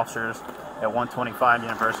 2 officers at 125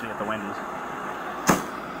 University at the Wendy's.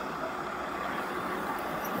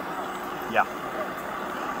 Yeah.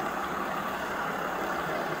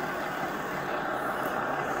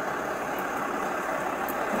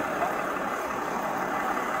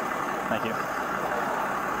 Thank you.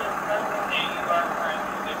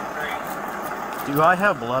 Do I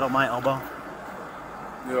have blood on my elbow?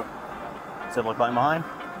 Yeah. Does it look like mine?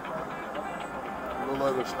 Look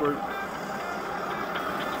like a scrape.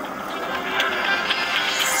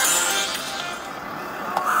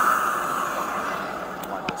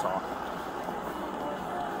 Wipe this off.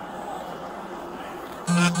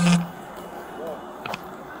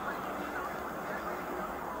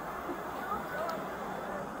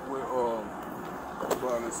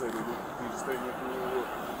 Brian say they need a statement from you.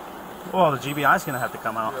 Well, the GBI's gonna have to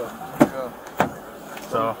come out. Yeah.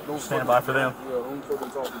 So Don't stand by for them. Yeah, don't fucking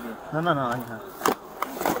talk to me. No. No. None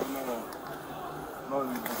of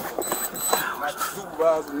these motherfuckers. Not the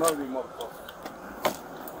supervisor, none of these motherfuckers.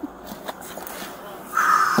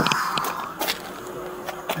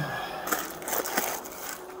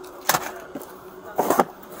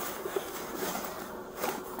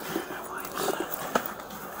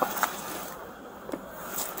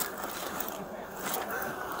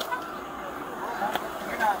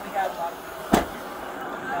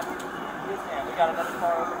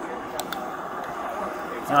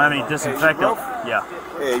 You don't have any disinfectant? Yeah.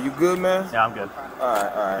 Hey, you good, man? Yeah, I'm good. All right.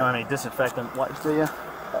 You don't have any disinfectant wipes, do you?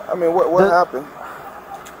 I mean, what happened?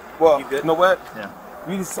 Well, you know what? Yeah.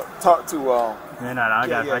 You just talk to. No, I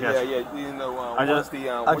got you. You know,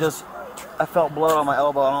 I felt blood on my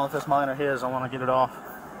elbow. I don't know if it's mine or his. I want to get it off.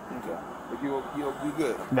 Okay. But you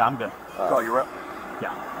good? Yeah, I'm good. Call you rep?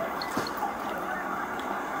 Yeah.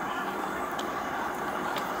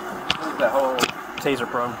 That whole Taser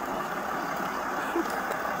probe.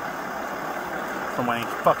 From when he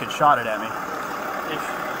fucking shot it at me.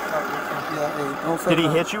 Did he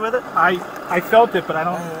hit you with it? I felt it, but I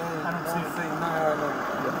don't see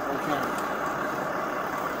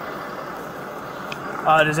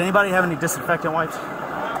it. Does anybody have any disinfectant wipes?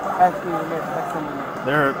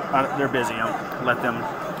 They're busy. I'm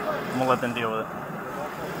gonna let them deal with it.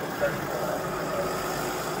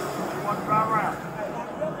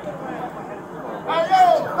 Hey,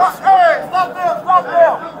 yo! Stop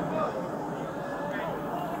there!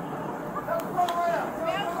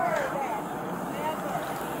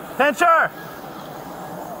 Pincher!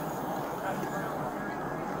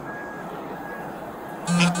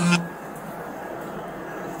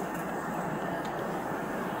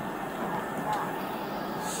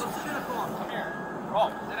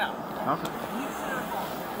 Okay.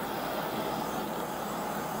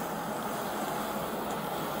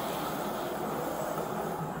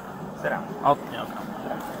 Sit down. Yeah, okay.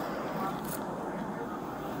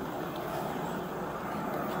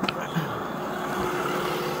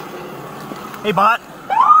 Hey, bot.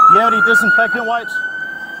 You have any disinfectant wipes?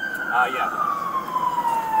 Yeah.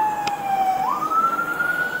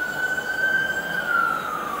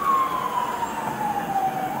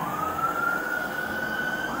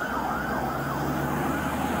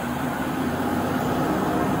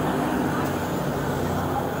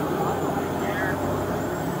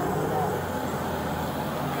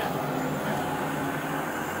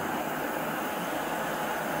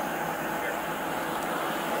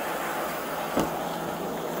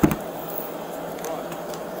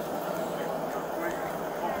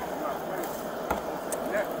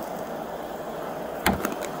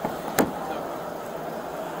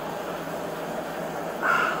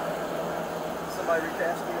 Somebody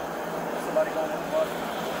recast you? Somebody going in the blood?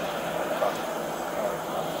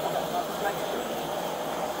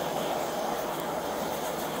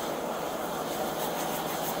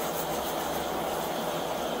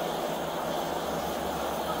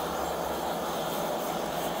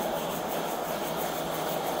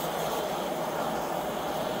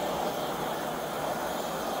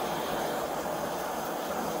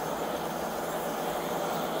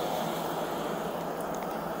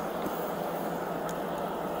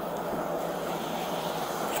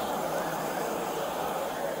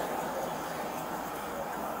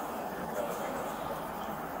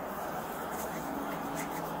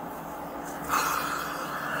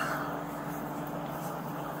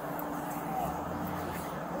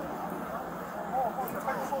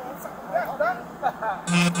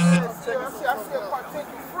 I see a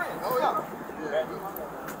particular friend. Oh, yeah.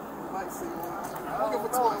 Might see one. I'll give a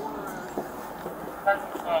toy.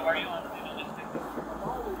 Are you on logistics?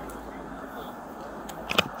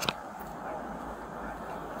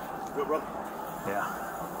 Good, brother. Yeah.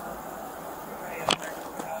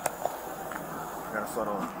 I gotta start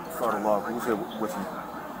a log. Who's here with you?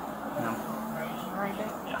 Yeah.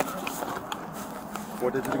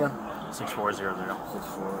 What did it again? 6400.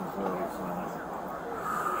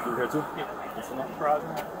 6400. You here too? Yeah.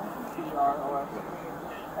 Brosnan, TROS.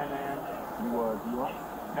 And then. You are?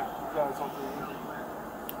 No, that's on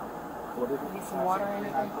What is it? Need some water or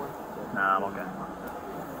anything? Nah, I'm okay.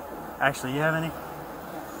 Actually, you have any?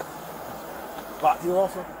 Spot you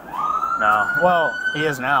also? No. Well, he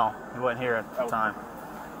is now. He wasn't here at the time.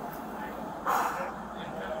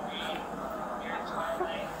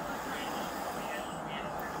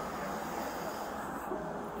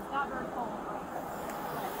 It's not very cold.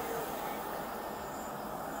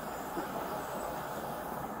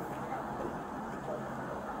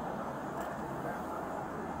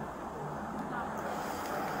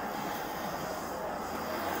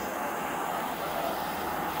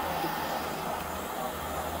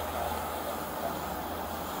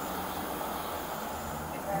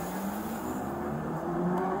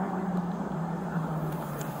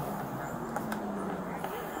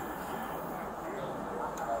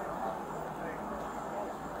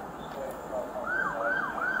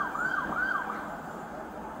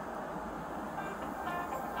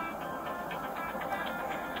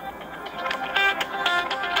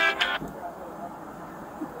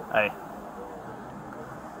 Hey.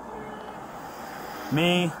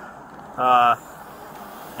 Me,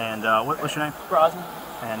 and what's your name? Brosnan.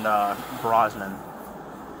 And Brosnan.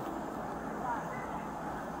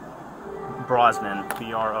 Brosnan,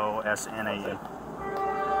 B-R-O-S-N-A-N.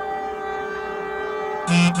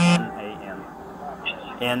 N-A-N.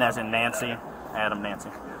 N as in Nancy, Adam Nancy.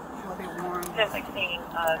 Thank you.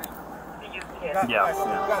 Yeah. You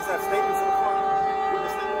guys have statements in the car?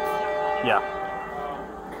 Yeah.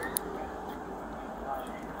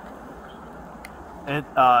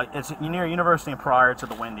 It's near University and Pryor to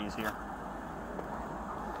the Wendy's here.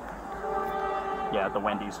 Yeah, the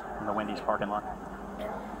Wendy's, in the Wendy's parking lot.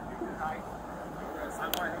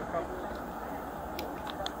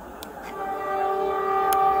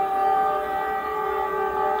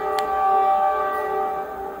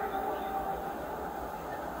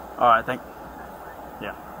 All right,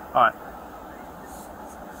 yeah. All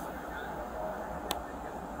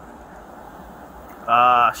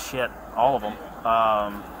right. Shit, all of them.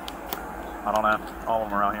 I don't know, all of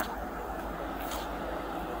them around here.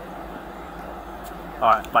 All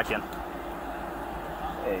right, bye, Ken.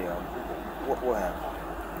 Hey, what happened?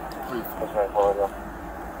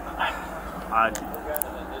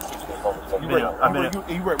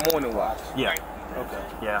 You work morning watch. Yeah. Okay.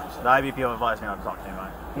 Yeah. The IBPO advised me not to talk to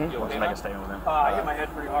anybody. Let's make a statement with him. I hit my head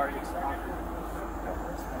pretty hard.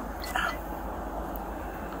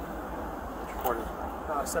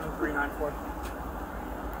 7394.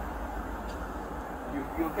 You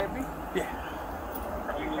okay, B? Yeah.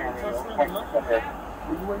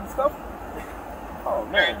 Were you wearing stuff? Oh,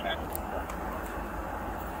 man.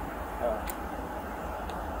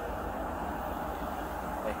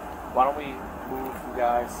 Hey, why don't we move you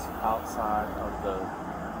guys outside of the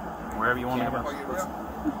Wherever you want me to go.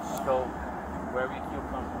 Just go wherever you feel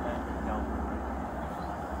comfortable, you know.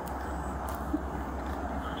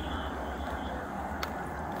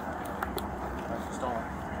 Let's just don't the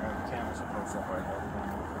cameras are close up right now.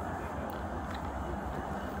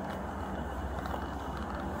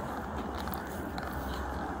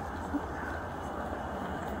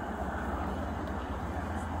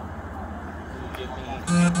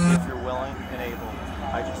 If you're willing and able,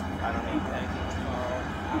 I don't need anything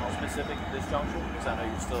specific at this juncture because I know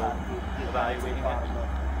you're still evaluating it.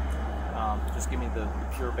 Just give me the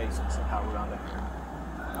pure basics of how we're on there.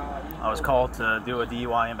 I was called to do a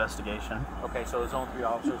DUI investigation. Okay, so Zone 3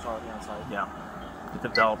 officers already on site. Yeah. To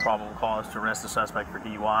develop probable cause to arrest the suspect for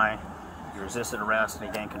DUI. He resisted arrest and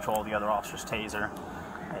he gained control of the other officer's taser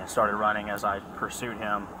and started running. As I pursued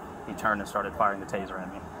him, he turned and started firing the taser at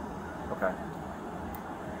me. Okay.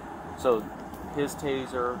 So his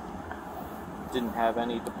taser didn't have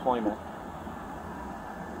any deployment.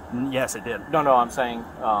 Yes, it did. No, I'm saying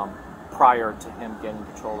prior to him getting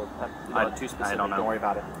control of that. Too specific. I don't know. Don't worry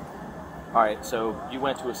about it. All right. So you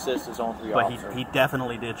went to assist his Zone 3 officer. But he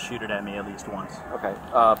definitely did shoot it at me at least once. Okay.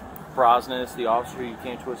 Brosnan is the officer you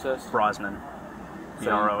came to assist? Brosnan.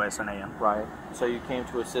 B-R-O-S-N-A-N. Right. So you came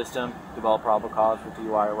to assist him, develop probable cause for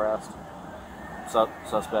DUI arrest.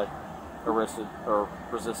 Suspect arrested or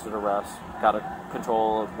resisted arrest, got a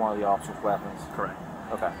control of one of the officer's weapons. Correct.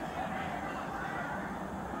 Okay.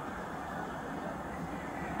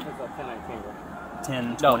 It's like 1019,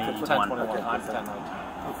 right? 10:21. 10:21. Okay. I'm 10:19.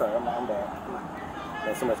 I'm sorry, I'm bad.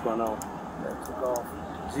 There's so much going on. Took off.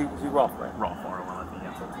 You rough, right? Raw 401 at the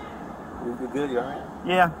end. You good? You alright?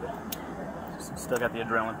 Yeah. Still got the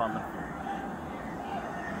adrenaline pumping.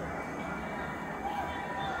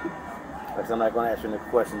 Because I'm not going to ask you any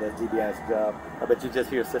question. That's DBI's job. I bet you're just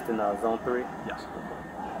here assisting Zone 3? Yes.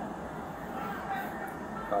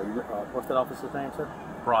 What's that officer's name, sir?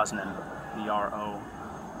 Brosnan. B-R-O-S-N-A-N.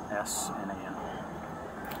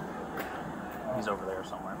 He's over there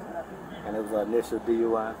somewhere. And it was an initial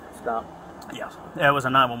DUI stop? Yes. Yeah, it was a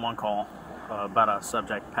 911 call about a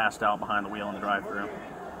subject passed out behind the wheel in the drive-thru,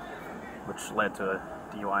 which led to a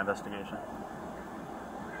DUI investigation.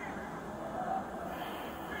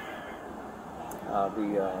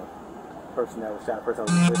 The person that was shot,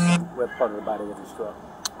 what part of the body was he struck?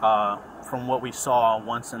 From what we saw,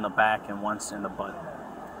 once in the back and once in the butt.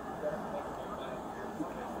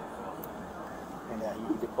 And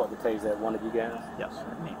you deployed the taser at one of you guys? Yes,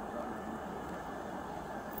 me.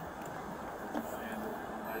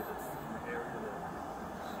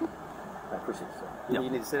 I appreciate it, sir. Yep. You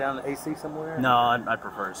need to sit down in the AC somewhere? No, I'd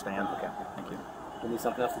prefer to stand. Okay. Thank you. You need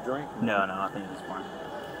something else to drink? No, I think it's fine.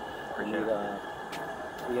 Appreciate it.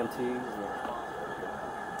 EMTs?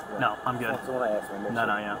 Or, no, I'm good. That's what I asked. No,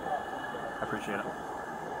 yeah. I appreciate it.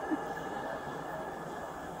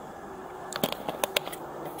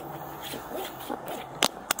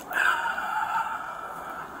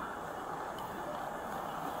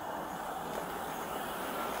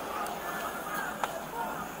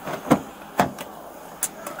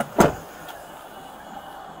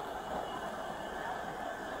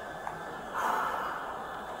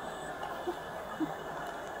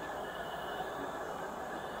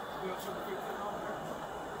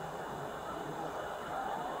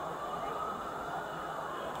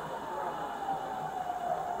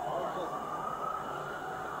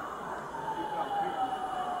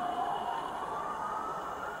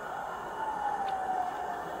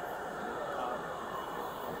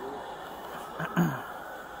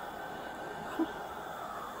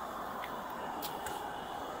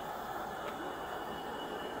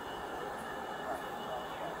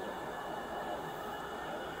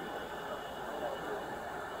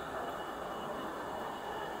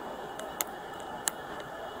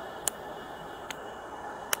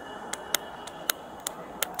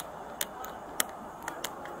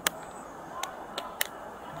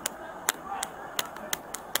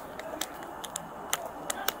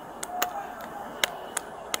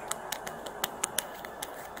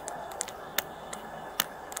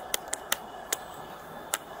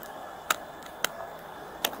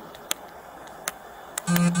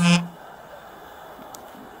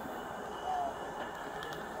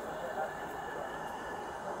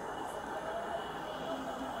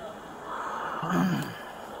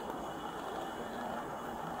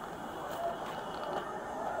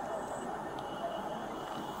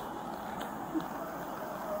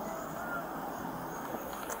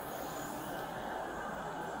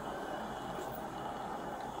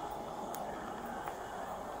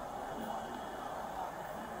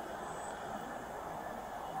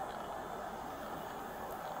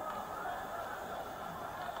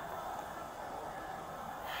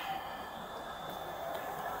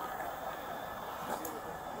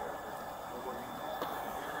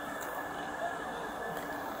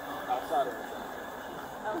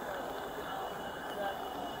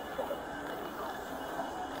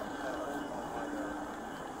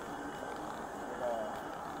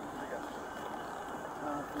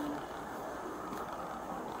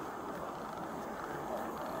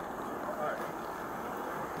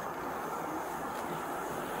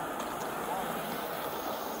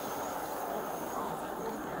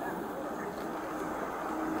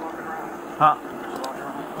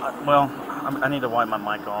 Well, I need to wipe my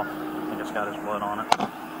mic off. I think it's got his blood on it.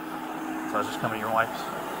 So I was just coming to your wife's.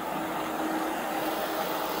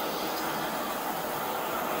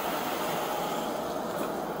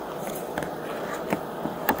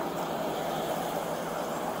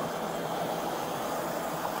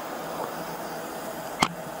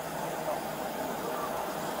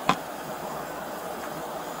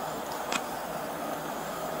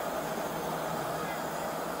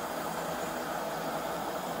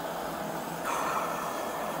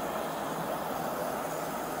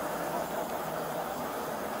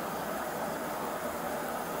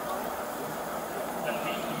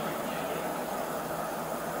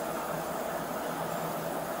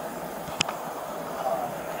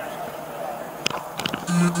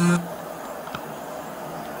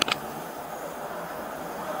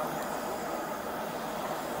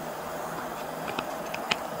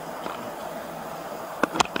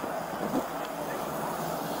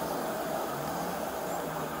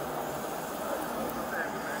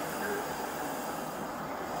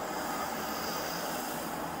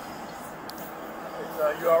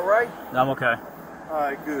 You all right? I'm okay. All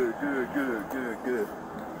right, good.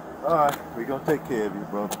 All right, we're gonna take care of you,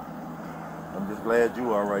 bro. I'm just glad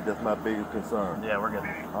you all right. That's my biggest concern. Yeah, we're good.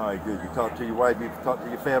 All right, good. You talk to your wife, you talk to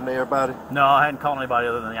your family, everybody? No, I hadn't called anybody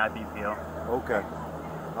other than the IPPO. Okay.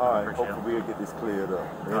 All right, Appreciate hopefully we'll get this cleared up.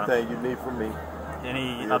 Anything you need from me?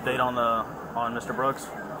 Any update on Mr. Brooks?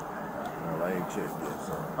 Well, I ain't checked yet,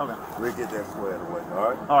 so. Okay. We'll get that squared away, all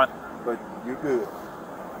right? All right. But you're good.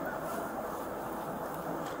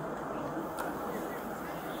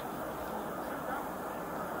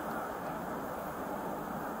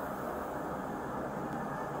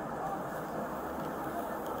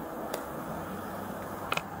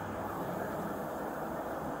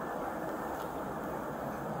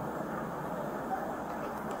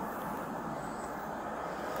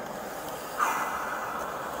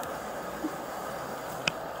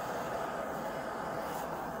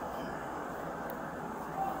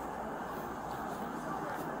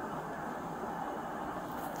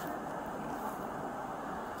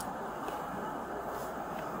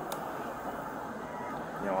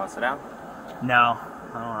 You don't want to sit down? No,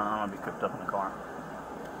 I don't want to be cooped up in the car.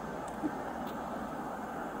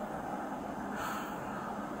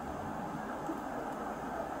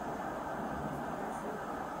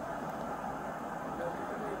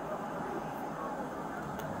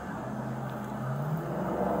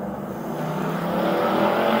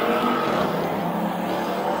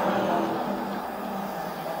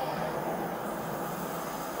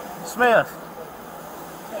 Smith.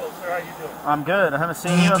 Hello, sir. How you doing? I'm good. I haven't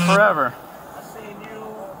seen you in forever. I seen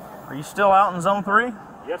you. Are you still out in Zone 3?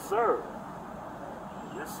 Yes, sir.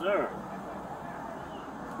 Yes, sir.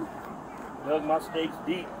 Dug my stakes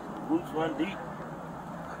deep. Roots run deep.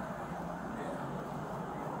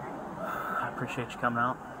 I appreciate you coming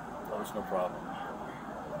out. Oh, it's no problem.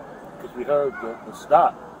 Because we heard the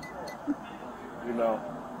stop. You know,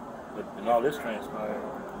 and all this transpired.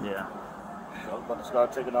 Yeah. I was about to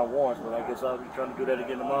start taking out warrants, but I guess I'll be trying to do that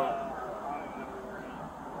again tomorrow.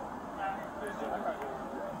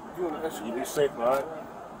 You be safe, all right?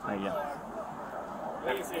 Thank you.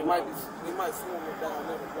 They might see him down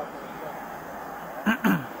there.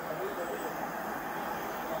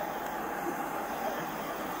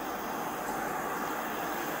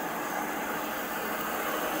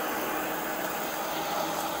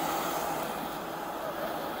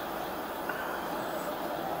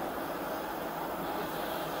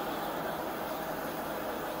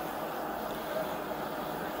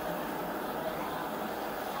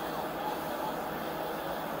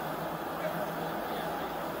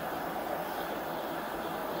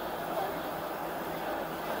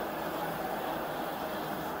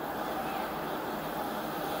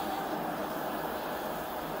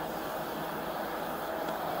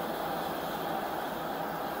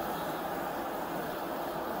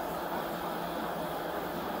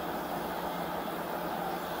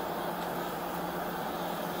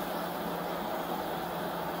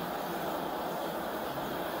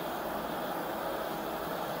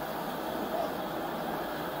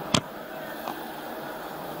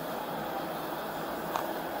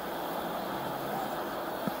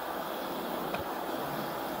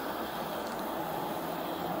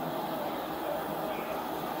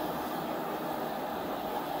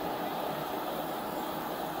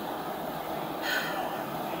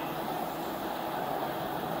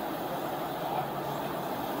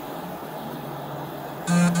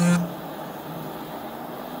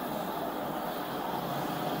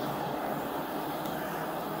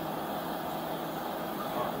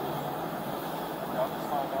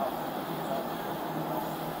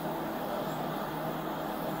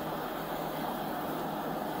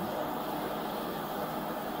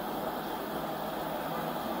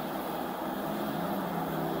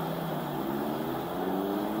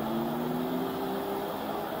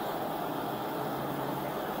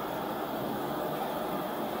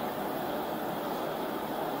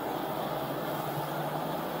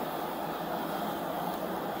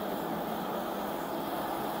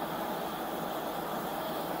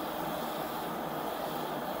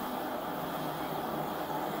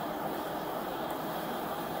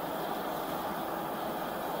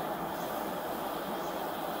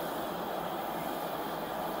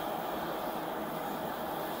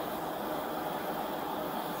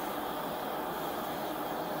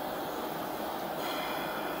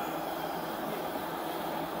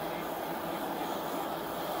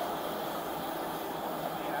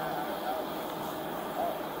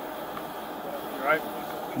 Right?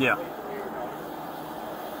 Yeah.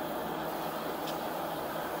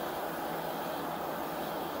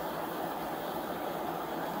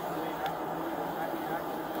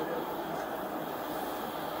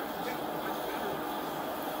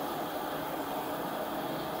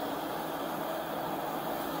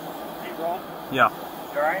 wrong? Yeah.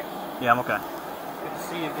 You alright? Yeah, I'm okay. Good to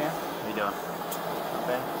see you again. How you doing?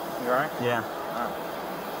 Okay. You alright? Yeah.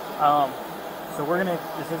 Alright. So we're gonna,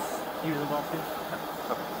 is this, he was involved too?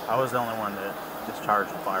 Okay. I was the only one that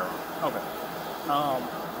discharged the firearm. Okay.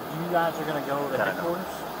 You guys are gonna go to headquarters?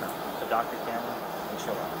 The Dr. Cameron and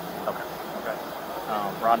show up. Okay. Okay.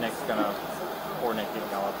 Rodnick's gonna coordinate getting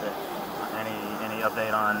y'all up there. Any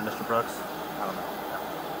update on Mr. Brooks? I don't know.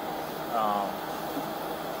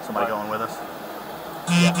 Somebody going with us?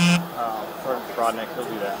 Yeah. Sergeant Rodnick, he'll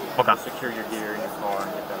do that. Okay. He'll secure your gear in your car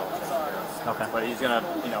and get that all taken care of. Okay. But he's gonna,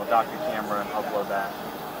 dock your camera and upload that.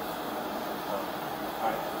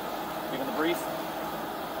 Alright. Give him the brief.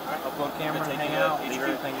 Alright. Upload camera, hang out, leave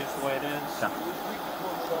everything just the way it is. Okay.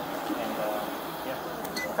 And yeah.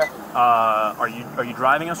 Okay. Are you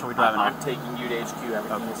driving us or are we driving I'm taking you to HQ.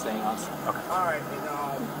 Everything is staying on. Okay. Alright, and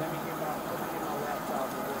let me get my laptop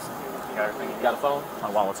and this here. You got everything? You got a phone? My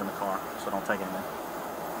wallet's in the car, so don't take anything.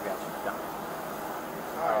 Gotcha. Yeah.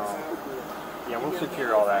 Alright, sounds good. Yeah, we'll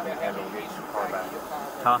secure all that and handle getting your car back.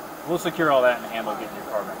 Huh? We'll secure all that and handle getting your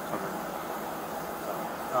car back. Okay. So,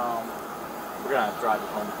 we're gonna drive it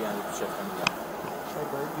home at the end of the shift anyway. Hey,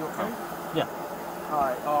 bro, you okay? Yeah.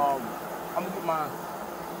 Alright, I'm gonna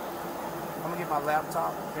get my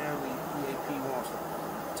laptop. Apparently, EAP wants to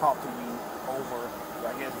talk to you over,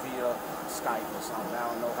 I guess, via Skype or something. I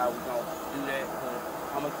don't know how we're gonna do that,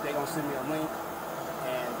 but they're gonna send me a link,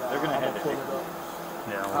 and they're gonna head to pull it up.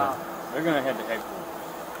 Yeah. They're gonna head to headquarters.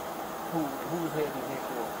 Who's heading to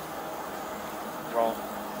headquarters? Well,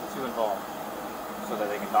 the two involved, so that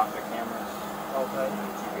they can dock their cameras. Okay. And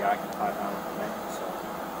the GBI can type out information. So.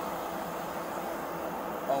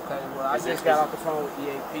 Okay. Well, I just got off the phone with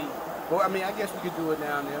EAP. Well, I mean, I guess we could do it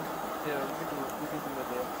down there. Yeah, we could do it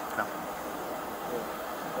there. Okay. Yeah,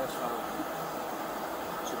 that's fine.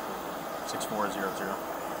 6400.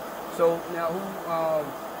 So now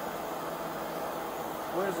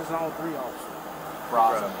where's the Zone 3 officer?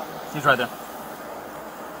 Brosnan. He's right there. I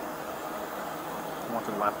went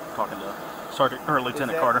to the left talking to Sergeant or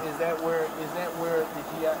Lieutenant Carter. Is that where the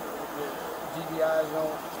GBI is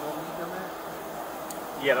gonna meet them at?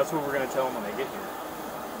 Yeah, that's what we're gonna tell them when they get here.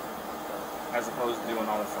 As opposed to doing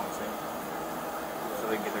all this on the scene.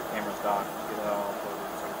 So they can get their cameras docked, get it all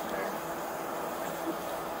uploaded so it's there.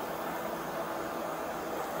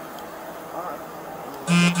 Alright.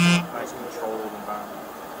 Nice controlled environment.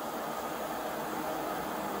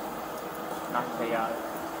 Not chaotic.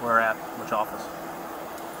 Where at? Which office?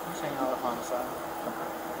 Just hang out at homicide. We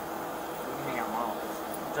can hang out in my office.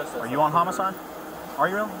 Just Are you on homicide? Are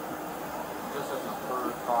you really? Just as a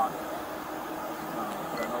third thought.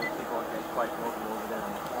 But I know people are quite local over there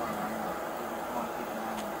in the corner. I know people want to keep an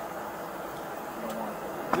eye on it. You don't want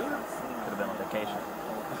to. Could have been on vacation.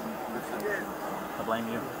 I blame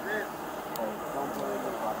you. Don't blame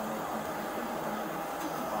me.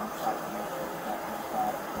 On site to make sure it's not going to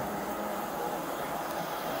stop.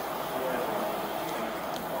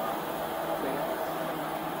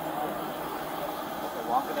 Okay,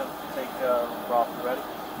 walking up to take Ross. You ready?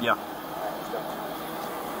 Yeah. Alright, let's go.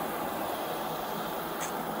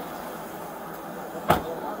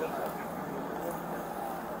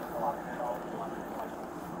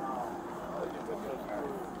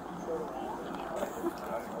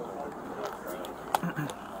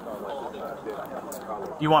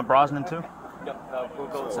 You want Brosnan too? Yep, we'll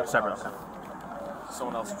go Separate. Okay.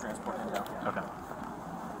 Someone else to transport him down. Okay.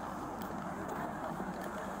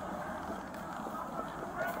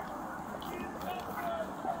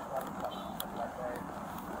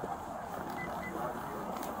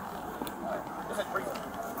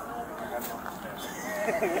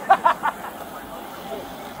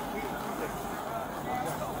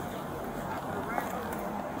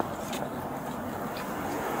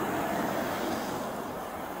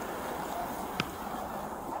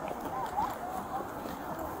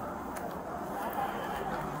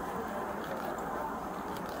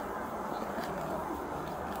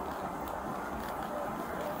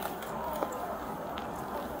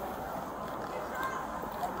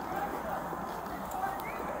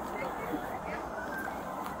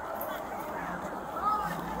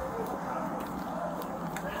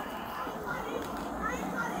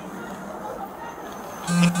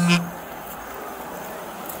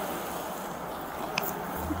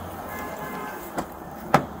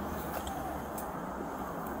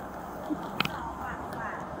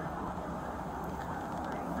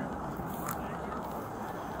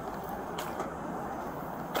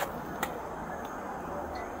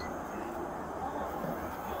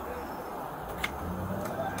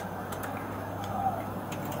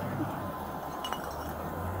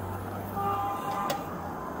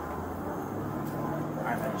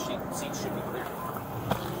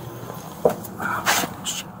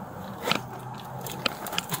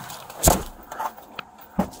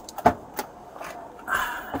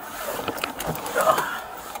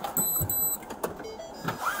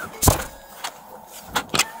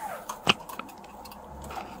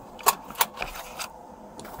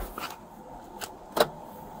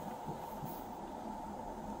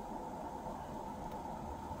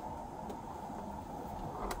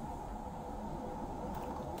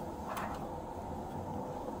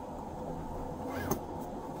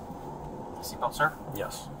 seatbelt, sir?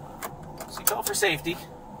 Yes. Seatbelt for safety.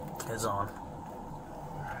 Is on. You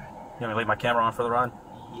want me to leave my camera on for the ride?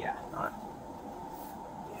 Yeah. All right.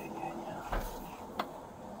 Yeah.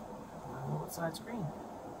 What side screen?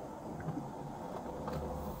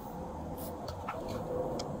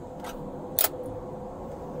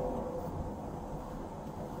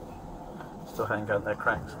 Still haven't got that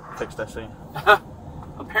crack fixed, I see.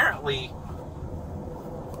 Apparently,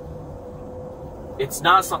 it's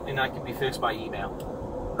not something that can be fixed by email.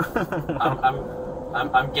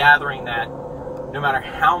 I'm gathering that no matter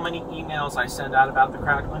how many emails I send out about the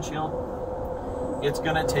cracked windshield, it's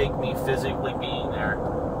going to take me physically being there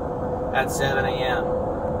at 7 a.m.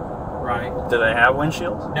 Right? Do they have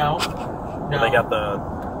windshields? No. They got the...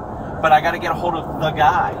 But I got to get a hold of the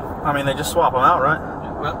guy. I mean, they just swap them out, right?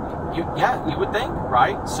 Well, you would think,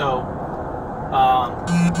 right? So,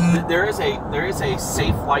 there is a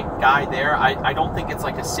safe light guy there. I don't think it's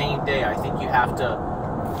like a same day. I think you have to.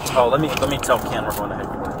 Oh, let me tell Ken we're going to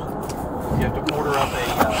headquarters. You have to order up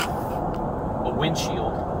a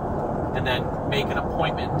windshield and then make an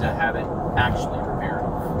appointment to have it actually repaired.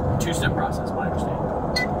 Two-step process, my understanding.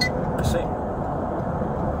 I see.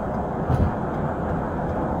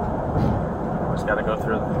 Just got to go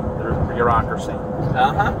through the bureaucracy.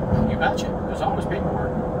 You betcha. There's always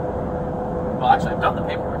paperwork. Well, actually, I've done the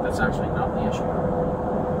paperwork. That's actually not the issue.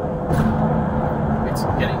 It's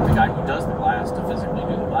getting the guy who does the glass to physically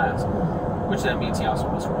do the glass, which then means he also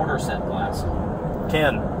must order said glass.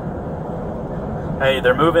 Ken, hey,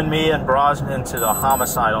 they're moving me and Brosnan to the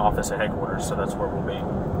homicide office at headquarters, so that's where we'll be.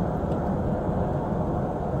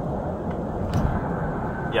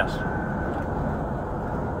 Yes.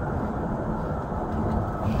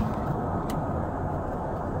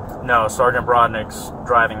 No, Sergeant Brodnick's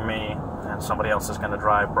driving me, and somebody else is going to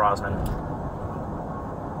drive Brosnan.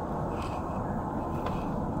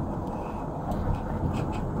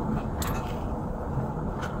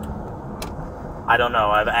 I don't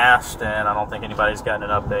know. I've asked, and I don't think anybody's gotten an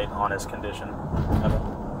update on his condition.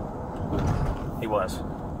 He was.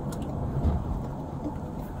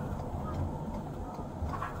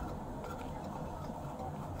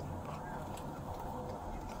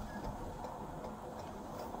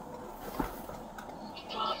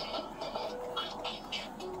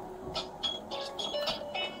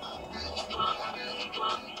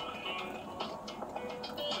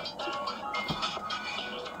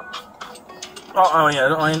 Oh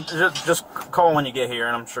yeah, I mean, just call when you get here,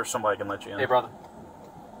 and I'm sure somebody can let you in. Hey, brother.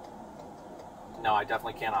 No, I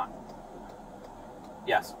definitely cannot.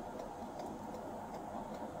 Yes.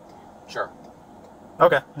 Sure.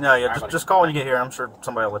 Okay. No, yeah, Right, just call when you get here. I'm sure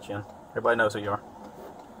somebody will let you in. Everybody knows who you are.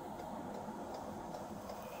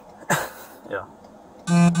 Yeah.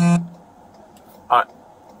 All right.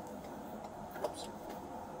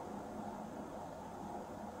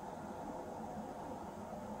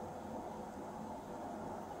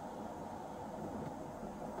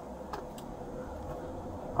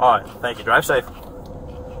 All right. Thank you. Drive safe.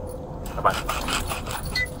 Bye-bye.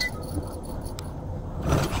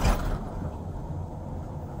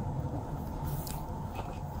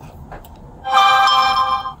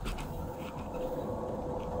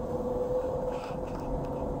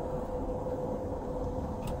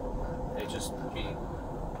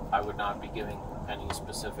 I would not be giving any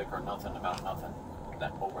specific or nothing about nothing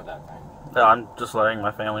over that thing. No, I'm just letting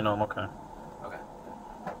my family know I'm okay. Okay.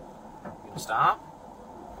 You gonna stop?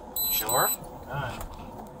 Sure? Good.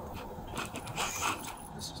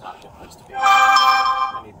 This is not a good place to be.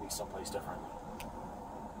 I need to be someplace different.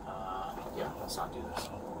 Yeah, let's not do this.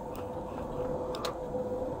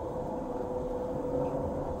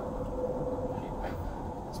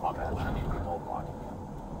 It's not bad. I need to be cold blocking.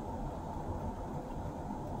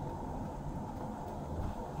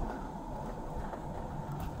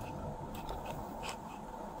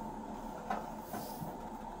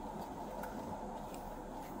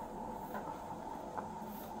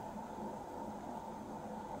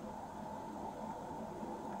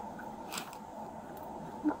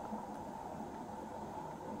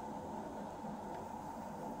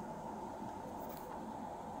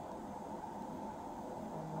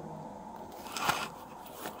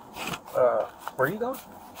 Where are you going?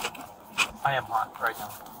 I am hot right now.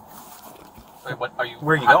 Wait, what are you?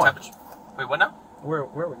 Where are you going? Temperature? Wait, what now? Where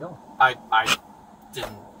are we going? I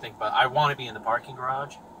didn't think about it. I want to be in the parking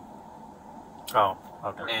garage. Oh,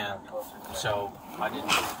 okay. And so I didn't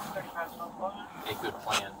a good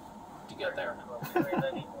plan to get there.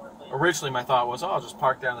 Originally, my thought was, oh, I'll just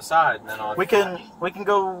park down the side and then I'll. We can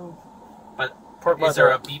go. But park is there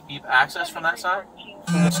a beep beep access from that side? We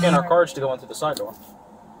can scan our cards to go into the side door.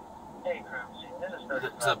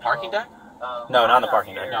 To the parking deck? No, not in the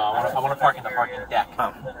parking deck. No, I want to park in the parking deck.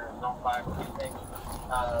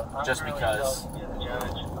 Oh. Just because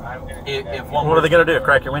if one What are they going to do?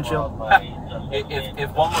 Crack your windshield?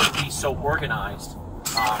 if one were to be so organized,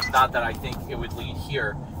 not that I think it would lead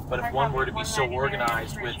here, but if one were to be so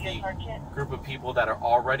organized with the group of people that are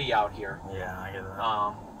already out here, yeah, I get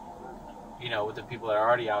that. you know, with the people that are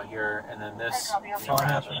already out here, and then this, you know,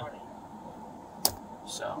 happened.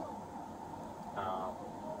 So,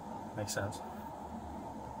 makes sense.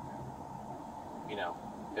 You know,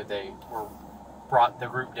 if they were brought the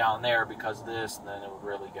group down there because of this, then it would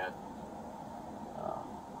really get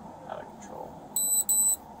out of control.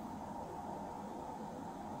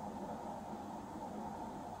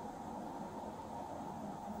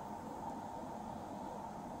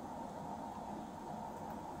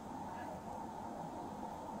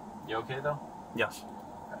 You okay though? Yes.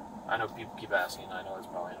 Okay. I know people keep asking. I know it's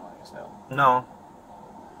probably annoying as hell. No.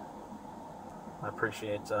 I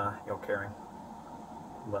appreciate your caring,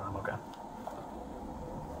 but I'm okay.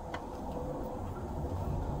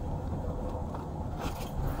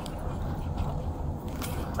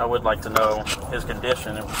 I would like to know his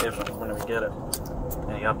condition if when we get it.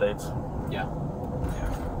 Any updates? Yeah.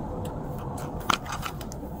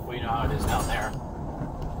 Well, you know how it is down there.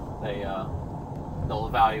 They'll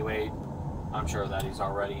evaluate. I'm sure that he's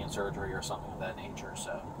already in surgery or something of that nature.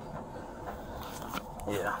 So.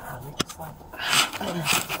 Yeah.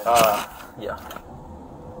 Yeah.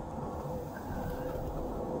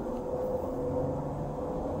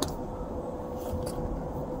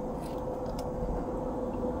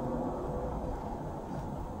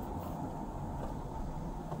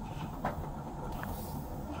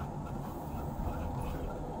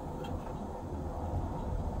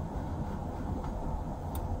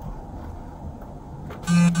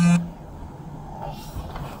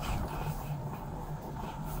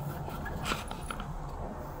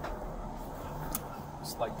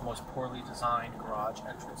 It's like the most poorly designed garage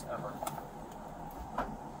entrance ever.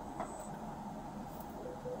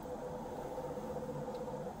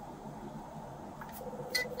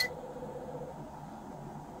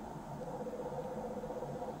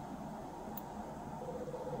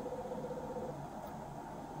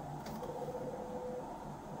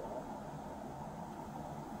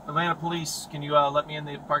 Atlanta Police, can you let me in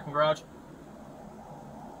the parking garage?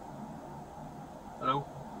 Hello?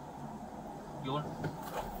 Bueller?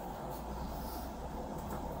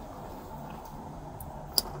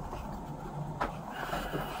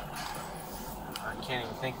 I can't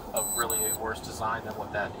even think of really a worse design than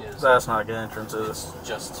what that is. That's not a good entrance, is it? It's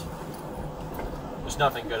just, there's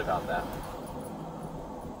nothing good about that.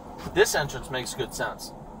 This entrance makes good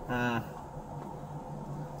sense. Hmm.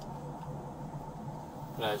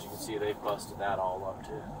 But as you can see, they've busted that all up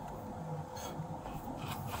too.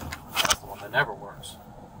 That's the one that never works.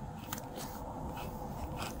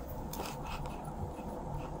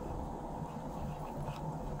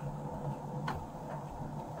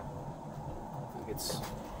 I think there's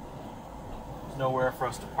nowhere for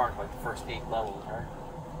us to park like the first 8 levels, right?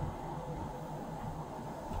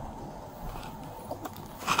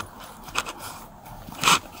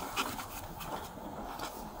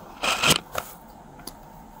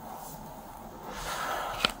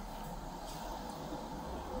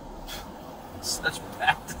 Such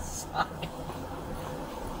bad design.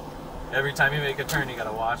 Every time you make a turn, you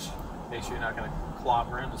gotta watch. Make sure you're not gonna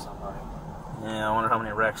clobber into somebody. Yeah, I wonder how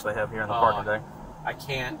many wrecks they have here in the parking deck. I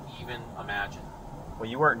can't even imagine. Well,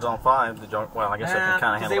 you work in Zone 5. Well, I guess they can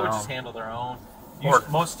kind of handle they their would own. just handle their own. Usually,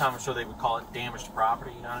 most of the time, I'm sure they would call it damage to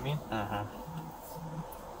property. You know what I mean? Mm-hmm.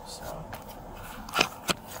 So,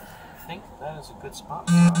 I think that is a good spot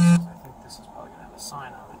for us. I think this is probably gonna have a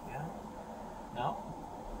sign on it. Yeah. No,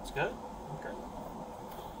 it's good. Okay.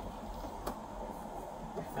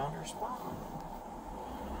 We found our spot.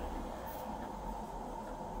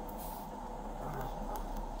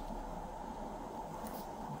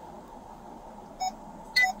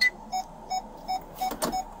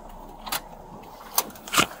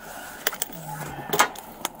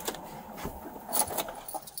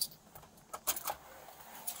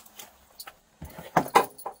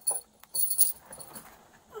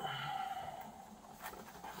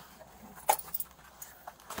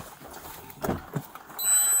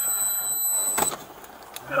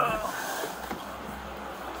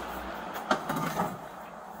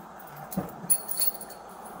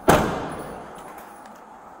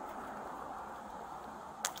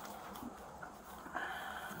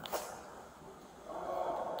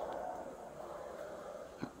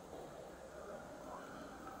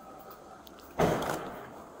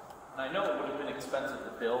 I know it would have been expensive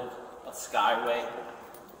to build a skyway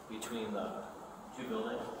between the two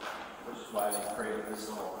buildings, which is why they created this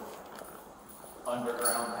little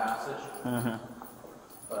underground passage. Mm-hmm.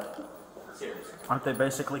 But seriously. Aren't they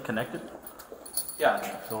basically connected? Yeah.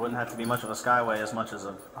 So it wouldn't have to be much of a skyway as much as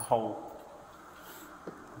a hole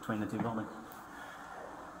between the two buildings.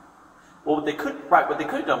 Well, what they could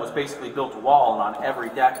have done was basically built a wall, and on every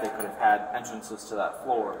deck they could have had entrances to that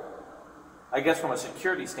floor. I guess from a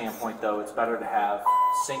security standpoint, though, it's better to have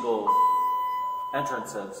single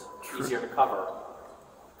entrances, easier to cover.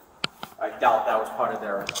 I doubt that was part of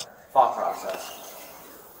their thought process.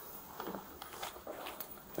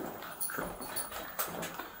 True.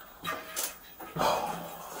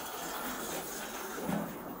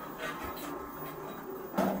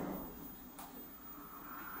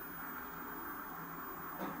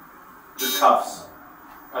 Your cuffs,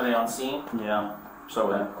 are they on scene? Yeah.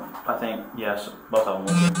 So I think, yes, both of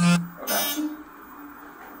them will be.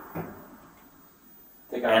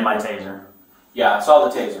 Okay. And my taser. Yeah, I saw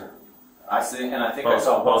the taser. I see, and I think I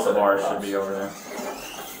saw both of ours their should be over there.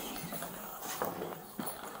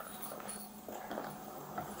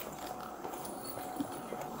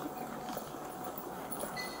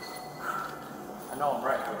 I know I'm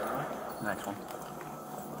right here, right? Next one.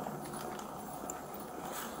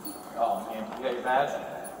 Oh man, you got your badge?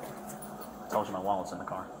 I told you my wallet's in the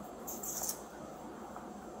car.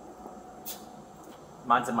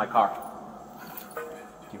 Mine's in my car.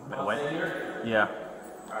 Do you want me to wait? Yeah.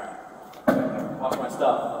 Alright. Watch my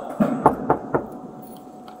stuff. Is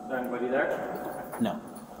there anybody there? No.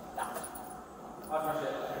 Watch my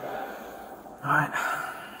shit. Alright.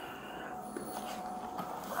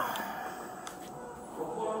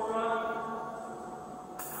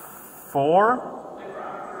 Four?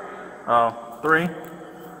 Oh, 3?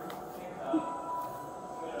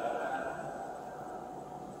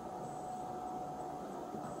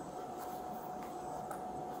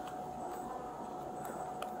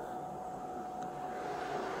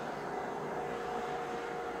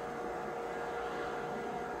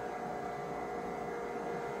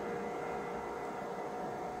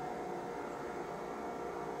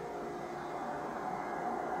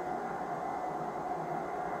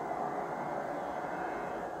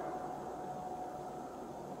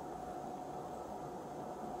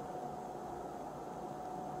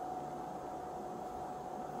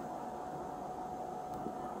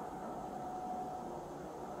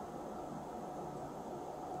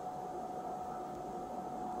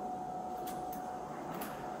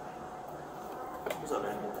 What's up,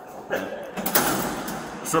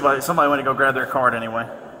 man? Somebody went to go grab their card anyway.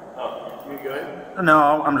 Oh, you good?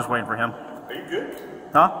 No, I'm just waiting for him. Are you good?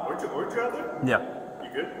 Huh? Aren't you out there? Yeah. You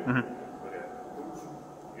good? Mm-hmm. Okay.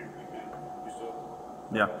 You good? You still?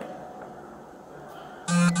 Yeah.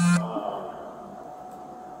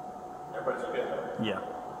 Everybody's okay though? Yeah.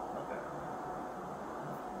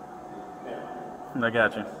 Okay. I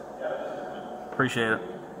got you. Appreciate it.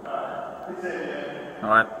 All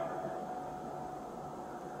right.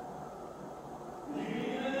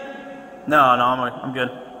 No, I'm good.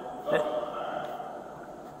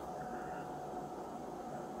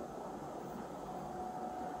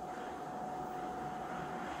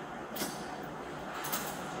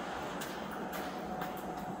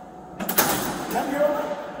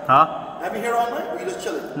 Huh? Have you here all night, or you just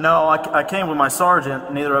chilling? No, I came with my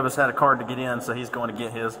sergeant. Neither of us had a card to get in, so he's going to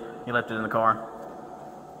get his. He left it in the car.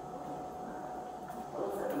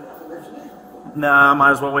 Nah, I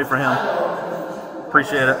might as well wait for him.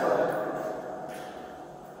 Appreciate it.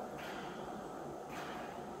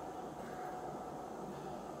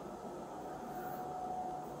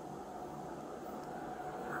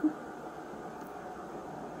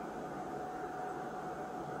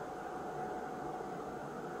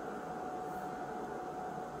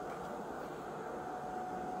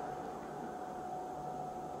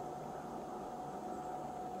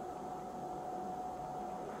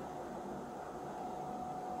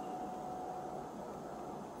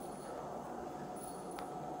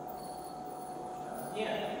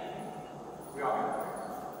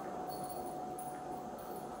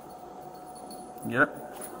 Yep.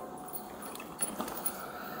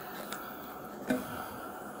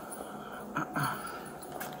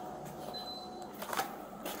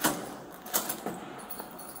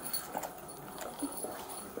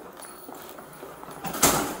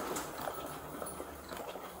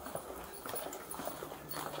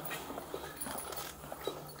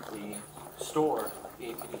 The store, the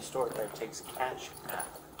APD store there takes cash now.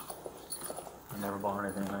 I never bought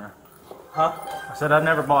anything there. Huh? I said I've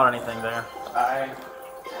never bought anything there. I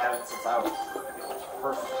haven't since I was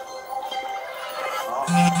first.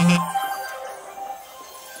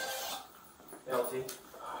 LT.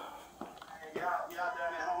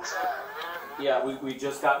 Yeah, we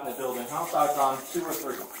just got in the building. House out on 2 or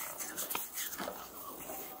 3.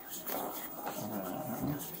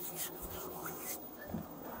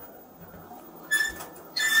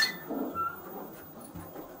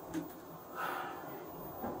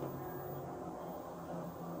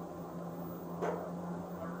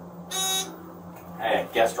 Hey,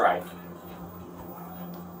 guessed right.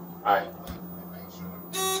 All right.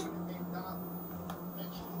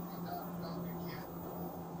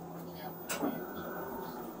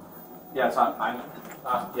 Yeah, it's on.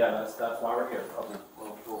 Yeah, that's why we're here. Okay,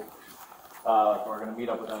 cool. We're gonna meet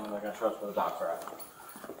up with them, and they're gonna show us where the docks are at.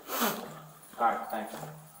 All right, thanks.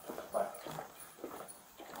 Bye.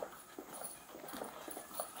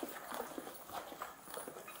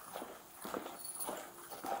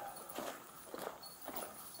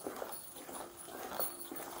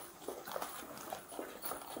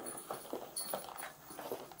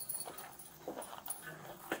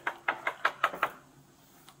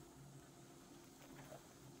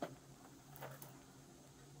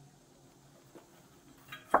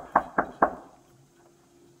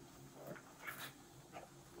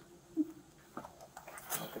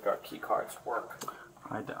 Our key cards work.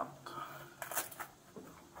 I doubt.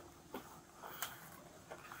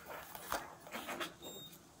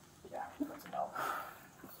 Yeah, that's a no.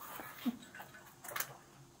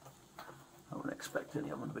 I wouldn't expect any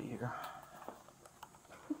of them to be here.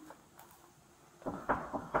 You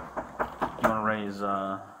want to raise,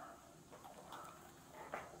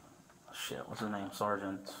 shit, what's his name?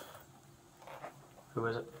 Sergeant. Who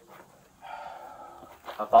is it?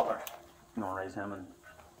 A butler. You want to raise him and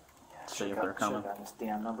see if they're coming? Should've gotten this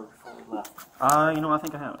damn number before we left. You know, I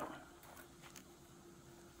think I have it.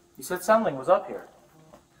 You said Sendling was up here.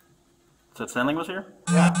 Said Sendling was here?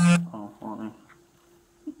 Yeah. Oh, well, let me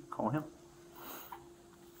call him.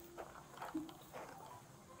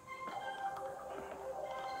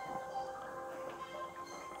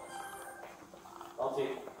 I'll see.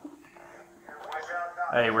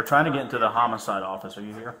 Hey, we're trying to get into the homicide office. Are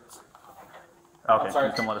you here? Okay, I'm sorry.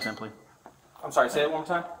 you can let us in, please. I'm sorry, say it one more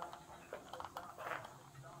time.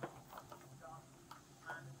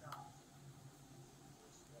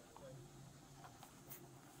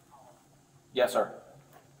 Yes, sir.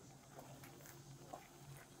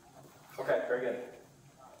 Okay, very good.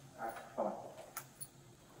 All right, hold on.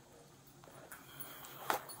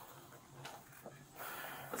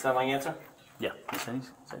 Does that my answer? Yeah, he said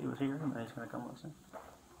he was here, and he's going to come let us in.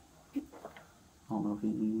 I don't know if he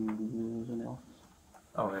was in the office.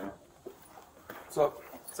 Oh, yeah. What's up?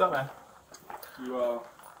 What's up, man? You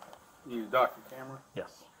need a doctor camera?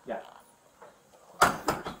 Yes. Yeah.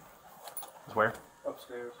 It's where?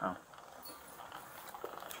 Upstairs. Oh.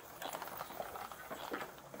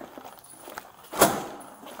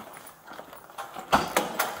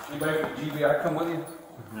 Anybody from GBI come with you?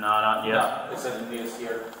 No, not yet. No, it says me is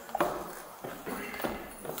here.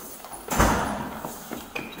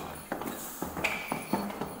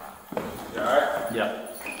 You alright? Yeah.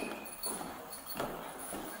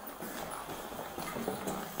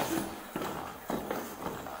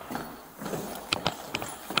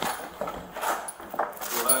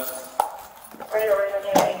 Are you ready to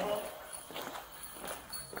get anything?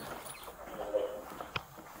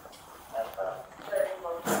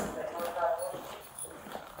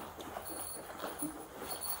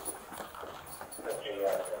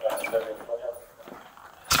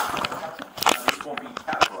 This won't be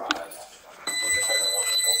categorized.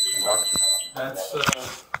 That's,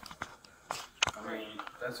 I mean,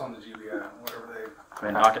 that's on the GBI, whatever they...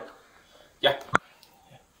 Van Docket?